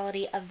redeeming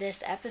quality of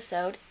this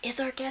episode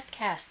is our guest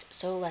cast,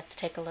 so let's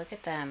take a look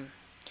at them.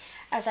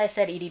 As I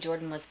said, Edie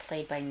Jordan was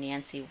played by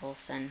Nancy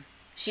Wilson.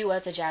 She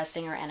was a jazz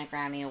singer and a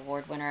Grammy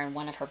Award winner, and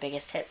one of her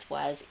biggest hits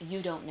was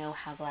You Don't Know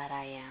How Glad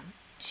I Am.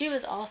 She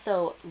was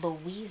also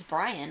Louise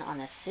Bryan on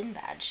The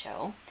Sinbad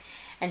Show,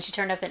 and she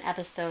turned up in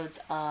episodes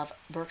of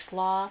Burke's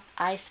Law,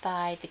 I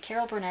Spy, The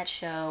Carol Burnett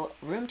Show,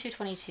 Room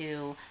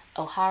 222,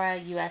 O'Hara,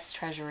 U.S.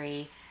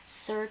 Treasury,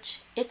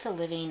 Search, It's a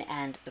Living,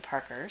 and The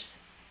Parkers.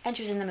 And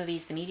she was in the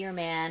movies The Meteor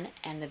Man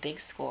and The Big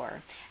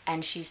Score,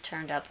 and she's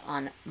turned up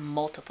on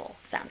multiple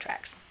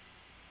soundtracks.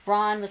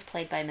 Ron was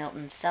played by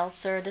Milton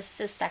Seltzer. This is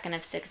his second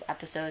of 6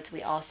 episodes.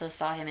 We also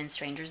saw him in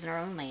Strangers in Our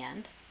Own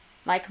Land.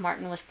 Mike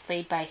Martin was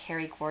played by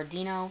Harry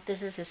Guardino.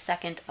 This is his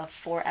second of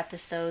 4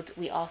 episodes.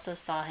 We also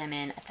saw him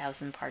in A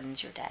Thousand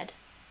Pardons You're Dead.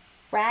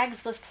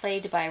 Rags was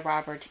played by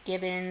Robert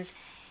Gibbons.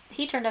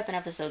 He turned up in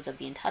episodes of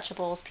The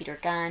Untouchables, Peter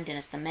Gunn,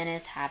 Dennis the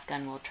Menace, Have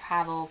Gun Will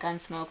Travel,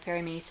 Gunsmoke,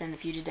 Perry Mason, The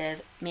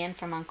Fugitive, Man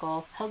from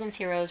U.N.C.L.E., Hogan's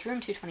Heroes, Room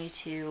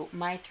 222,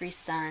 My Three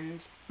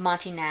Sons,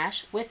 Monty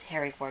Nash with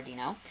Harry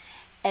Guardino,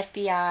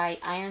 FBI,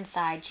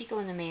 Ironside, Chico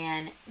and the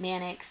Man,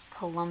 Mannix,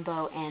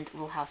 Columbo, and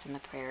Little House on the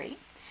Prairie.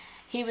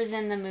 He was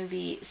in the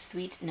movie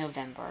Sweet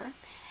November,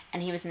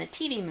 and he was in the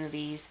TV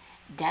movies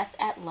Death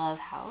at Love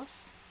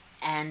House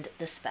and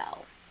The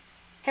Spell.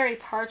 Harry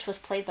Parch was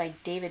played by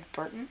David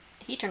Burton.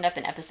 He turned up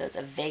in episodes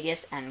of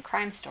Vegas and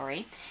Crime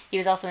Story. He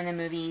was also in the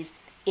movies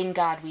In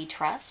God We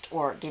Trust,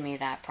 or Give Me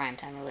That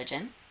Primetime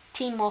Religion,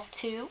 Teen Wolf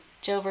 2,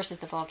 Joe vs.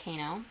 the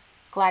Volcano,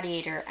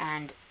 Gladiator,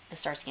 and the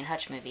Starsky and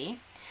Hutch movie.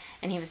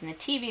 And he was in the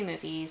TV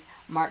movies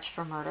March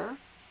for Murder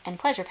and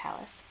Pleasure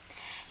Palace.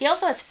 He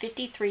also has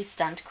 53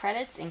 stunt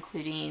credits,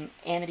 including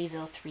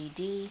Amityville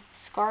 3D,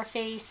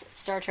 Scarface,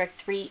 Star Trek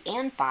 3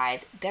 and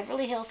 5,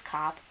 Beverly Hills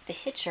Cop, The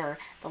Hitcher,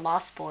 The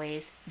Lost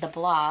Boys, The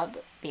Blob,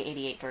 the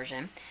 88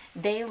 version,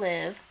 They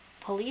Live,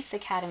 Police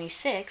Academy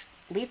 6,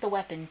 Lethal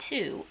Weapon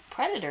 2,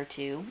 Predator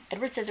 2,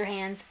 Edward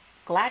Scissorhands,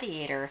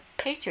 Gladiator,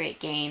 Patriot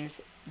Games,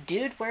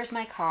 Dude, Where's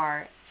My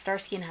Car,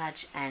 Starsky and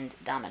Hutch, and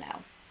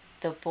Domino.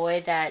 The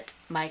boy that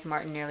Mike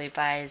Martin nearly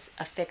buys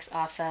a fix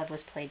off of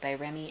was played by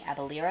Remy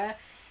Abalira.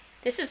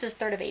 This is his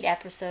third of 8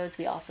 episodes.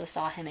 We also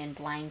saw him in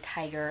Blind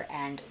Tiger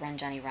and Run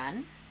Johnny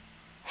Run.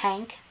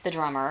 Hank, the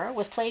drummer,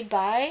 was played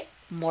by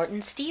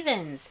Morton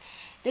Stevens.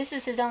 This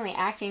is his only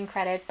acting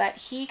credit, but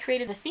he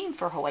created the theme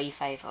for Hawaii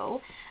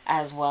Five-0,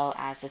 as well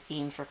as the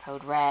theme for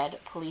Code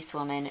Red,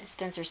 Policewoman,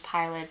 Spencer's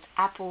Pilots,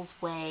 Apple's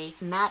Way,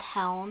 Matt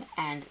Helm,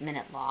 and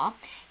Minute Law.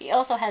 He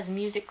also has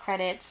music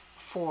credits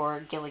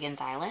for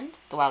Gilligan's Island,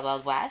 The Wild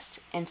Wild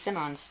West, and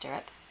Cimarron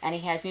Stirrup. And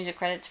he has music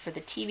credits for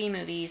the TV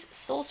movies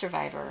Soul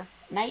Survivor,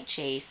 Night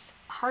Chase,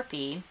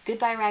 Harpy,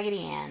 Goodbye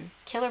Raggedy Ann,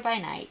 Killer by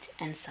Night,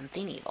 and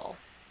Something Evil.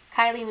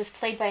 Kylie was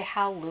played by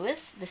Hal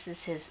Lewis. This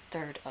is his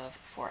third of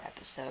 4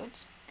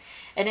 episodes.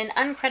 And in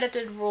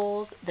uncredited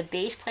roles, the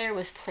bass player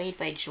was played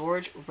by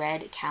George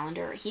Red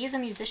Callender. He is a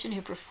musician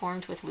who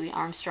performed with Louis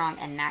Armstrong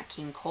and Nat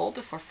King Cole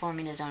before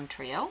forming his own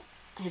trio.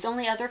 His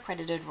only other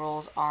credited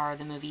roles are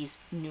the movies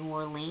New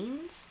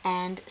Orleans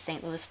and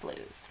St. Louis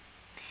Blues.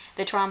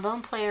 The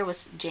trombone player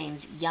was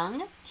James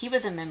Young. He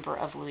was a member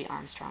of Louis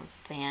Armstrong's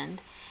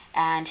band,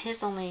 and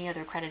his only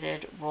other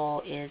credited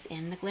role is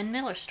in The Glenn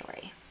Miller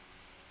Story.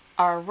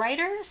 Our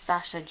writer,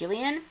 Sasha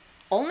Gillian,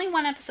 only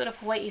 1 episode of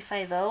Hawaii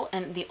Five-0,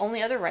 and the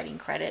only other writing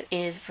credit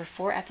is for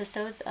 4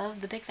 episodes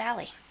of The Big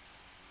Valley.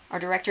 Our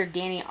director,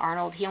 Danny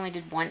Arnold, he only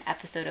did 1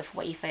 episode of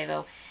Hawaii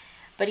Five-0,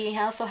 but he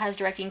also has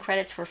directing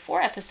credits for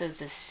 4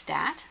 episodes of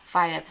Stat,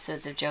 5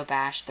 episodes of Joe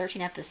Bash,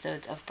 13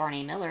 episodes of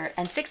Barney Miller,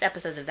 and 6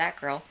 episodes of That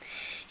Girl.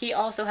 He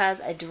also has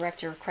a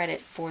director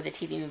credit for the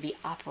TV movie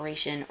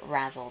Operation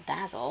Razzle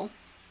Dazzle.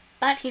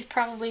 But he's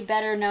probably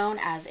better known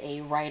as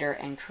a writer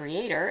and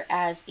creator,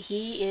 as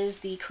he is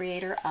the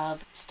creator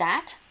of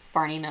Stat,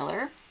 Barney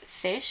Miller,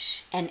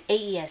 Fish, and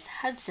AES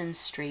Hudson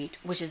Street,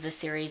 which is the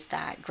series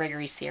that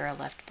Gregory Sierra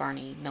left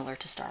Barney Miller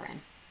to star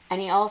in.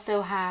 And he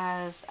also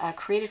has a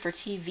created for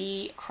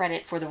TV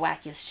credit for The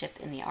Wackiest Ship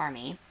in the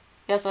Army.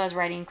 He also has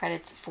writing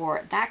credits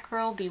for That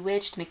Girl,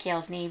 Bewitched,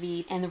 McHale's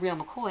Navy, and The Real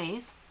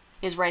McCoys.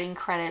 He has writing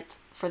credits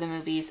for the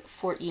movies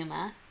Fort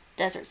Yuma,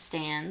 Desert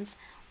Stands,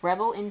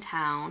 Rebel in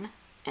Town,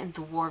 and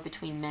The War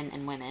Between Men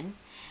and Women.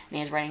 And he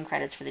has writing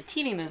credits for the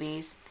TV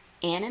movies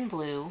Anne in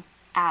Blue,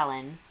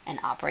 Alan, and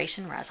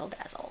Operation Razzle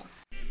Dazzle.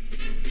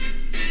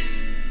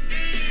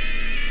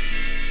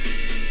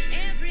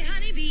 Every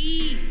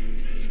honeybee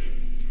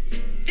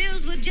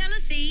fills with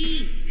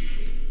jealousy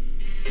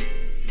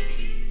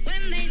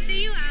when they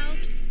see you out.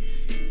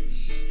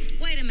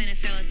 Wait a minute,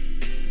 fellas.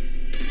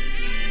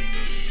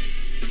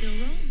 Still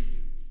wrong.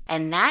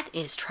 And that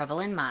is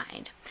Trouble in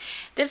Mind.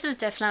 This is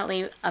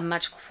definitely a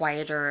much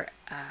quieter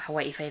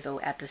Hawaii Five-0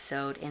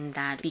 episode in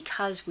that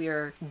because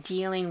we're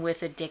dealing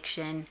with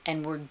addiction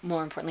and we're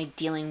more importantly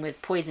dealing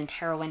with poisoned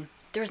heroin,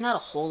 there's not a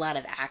whole lot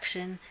of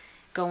action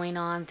going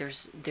on.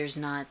 There's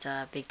not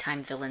big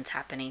time villains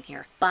happening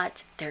here.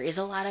 But there is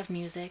a lot of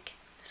music.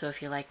 So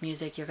if you like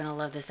music, you're going to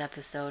love this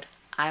episode.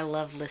 I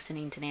love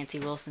listening to Nancy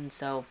Wilson,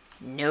 so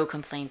no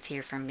complaints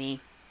here from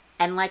me.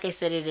 And like I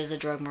said, it is a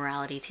drug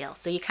morality tale.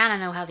 So you kind of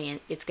know how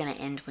it's going to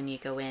end when you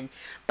go in.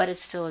 But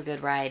it's still a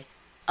good ride.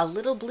 A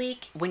little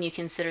bleak when you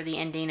consider the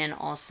ending and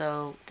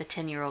also the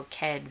 10-year-old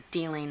kid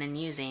dealing and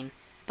using.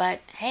 But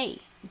hey,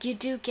 you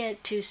do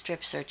get 2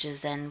 strip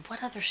searches, and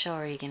what other show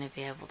are you going to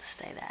be able to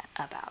say that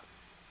about?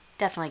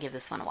 Definitely give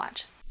this one a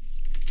watch.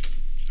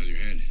 How's your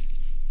head?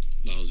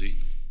 Lousy.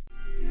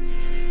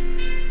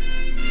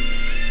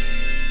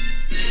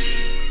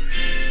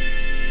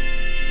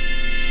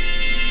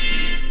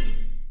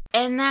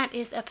 And that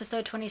is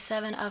episode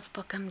 27 of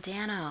Bookum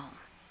Dano.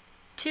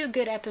 2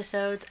 good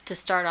episodes to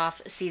start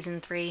off season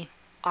 3.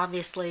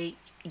 Obviously,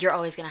 you're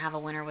always going to have a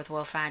winner with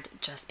WOFAT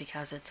just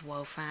because it's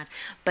WOFAT.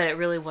 But it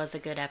really was a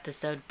good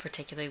episode,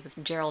 particularly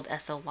with Gerald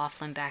S.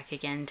 O'Loughlin back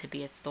again to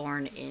be a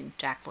thorn in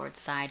Jack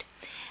Lord's side.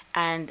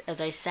 And as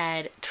I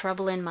said,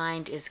 Trouble in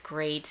Mind is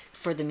great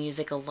for the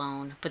music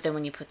alone. But then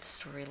when you put the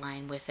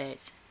storyline with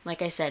it,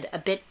 like I said, a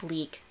bit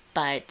bleak,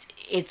 but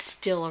it's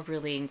still a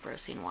really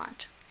engrossing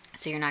watch.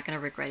 So you're not going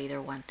to regret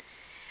either one.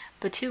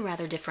 But 2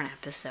 rather different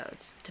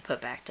episodes to put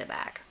back to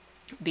back.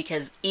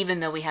 Because even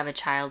though we have a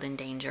child in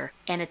danger,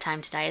 and A Time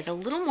to Die is a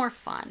little more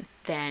fun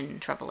than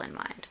Trouble in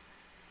Mind.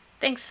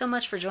 Thanks so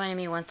much for joining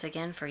me once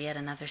again for yet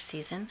another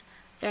season.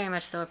 Very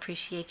much so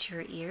appreciate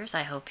your ears.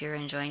 I hope you're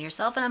enjoying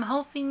yourself, and I'm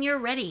hoping you're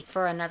ready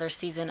for another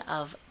season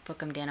of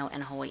Bookum Dano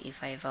and Hawaii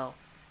Five-0.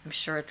 I'm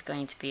sure it's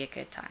going to be a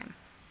good time.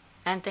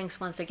 And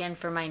thanks once again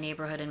for my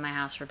neighborhood and my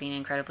house for being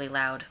incredibly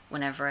loud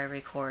whenever I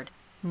record.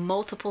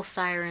 Multiple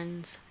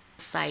sirens,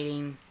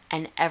 sighting,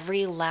 and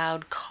every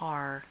loud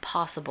car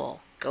possible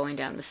going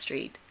down the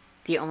street.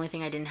 The only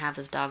thing I didn't have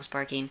was dogs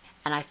barking,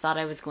 and I thought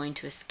I was going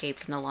to escape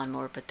from the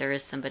lawnmower, but there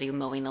is somebody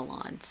mowing the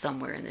lawn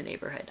somewhere in the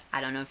neighborhood. I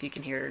don't know if you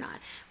can hear it or not,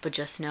 but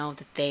just know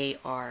that they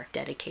are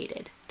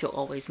dedicated to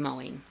always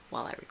mowing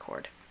while I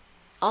record.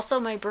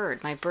 Also, my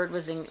bird. My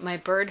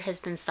bird has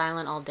been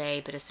silent all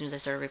day, but as soon as I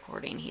started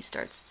recording, he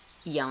starts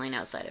yelling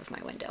outside of my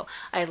window.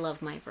 I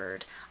love my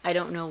bird. I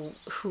don't know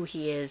who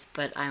he is,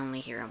 but I only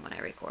hear him when I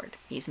record.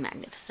 He's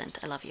magnificent.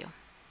 I love you.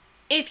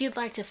 If you'd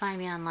like to find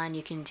me online,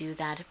 you can do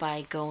that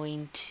by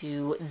going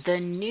to the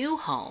new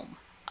home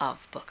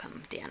of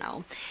Bookum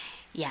Dano.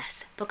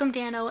 Yes, Bookum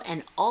Dano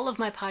and all of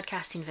my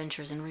podcasting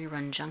ventures and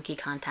rerun junkie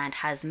content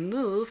has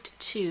moved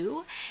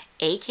to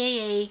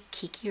aka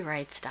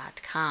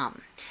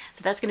KikiWrites.com.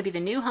 So that's going to be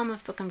the new home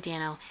of Bookum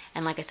Dano,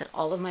 and like I said,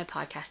 all of my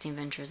podcasting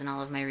ventures and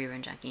all of my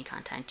rerun junkie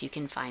content you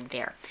can find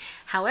there.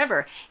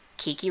 However,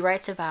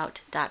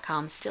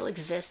 KikiWritesAbout.com still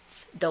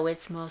exists, though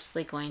it's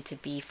mostly going to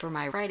be for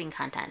my writing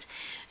content.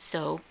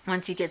 So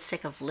once you get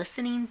sick of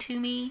listening to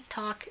me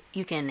talk,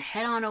 you can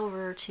head on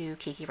over to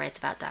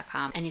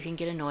KikiWritesAbout.com and you can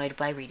get annoyed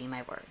by reading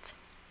my words.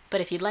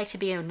 But if you'd like to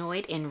be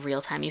annoyed in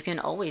real time, you can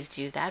always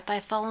do that by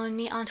following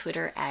me on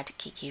Twitter at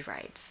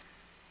KikiWrites.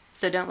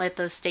 So don't let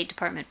those State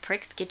Department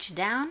pricks get you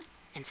down,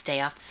 and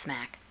stay off the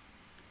smack.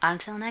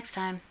 Until next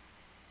time,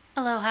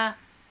 aloha.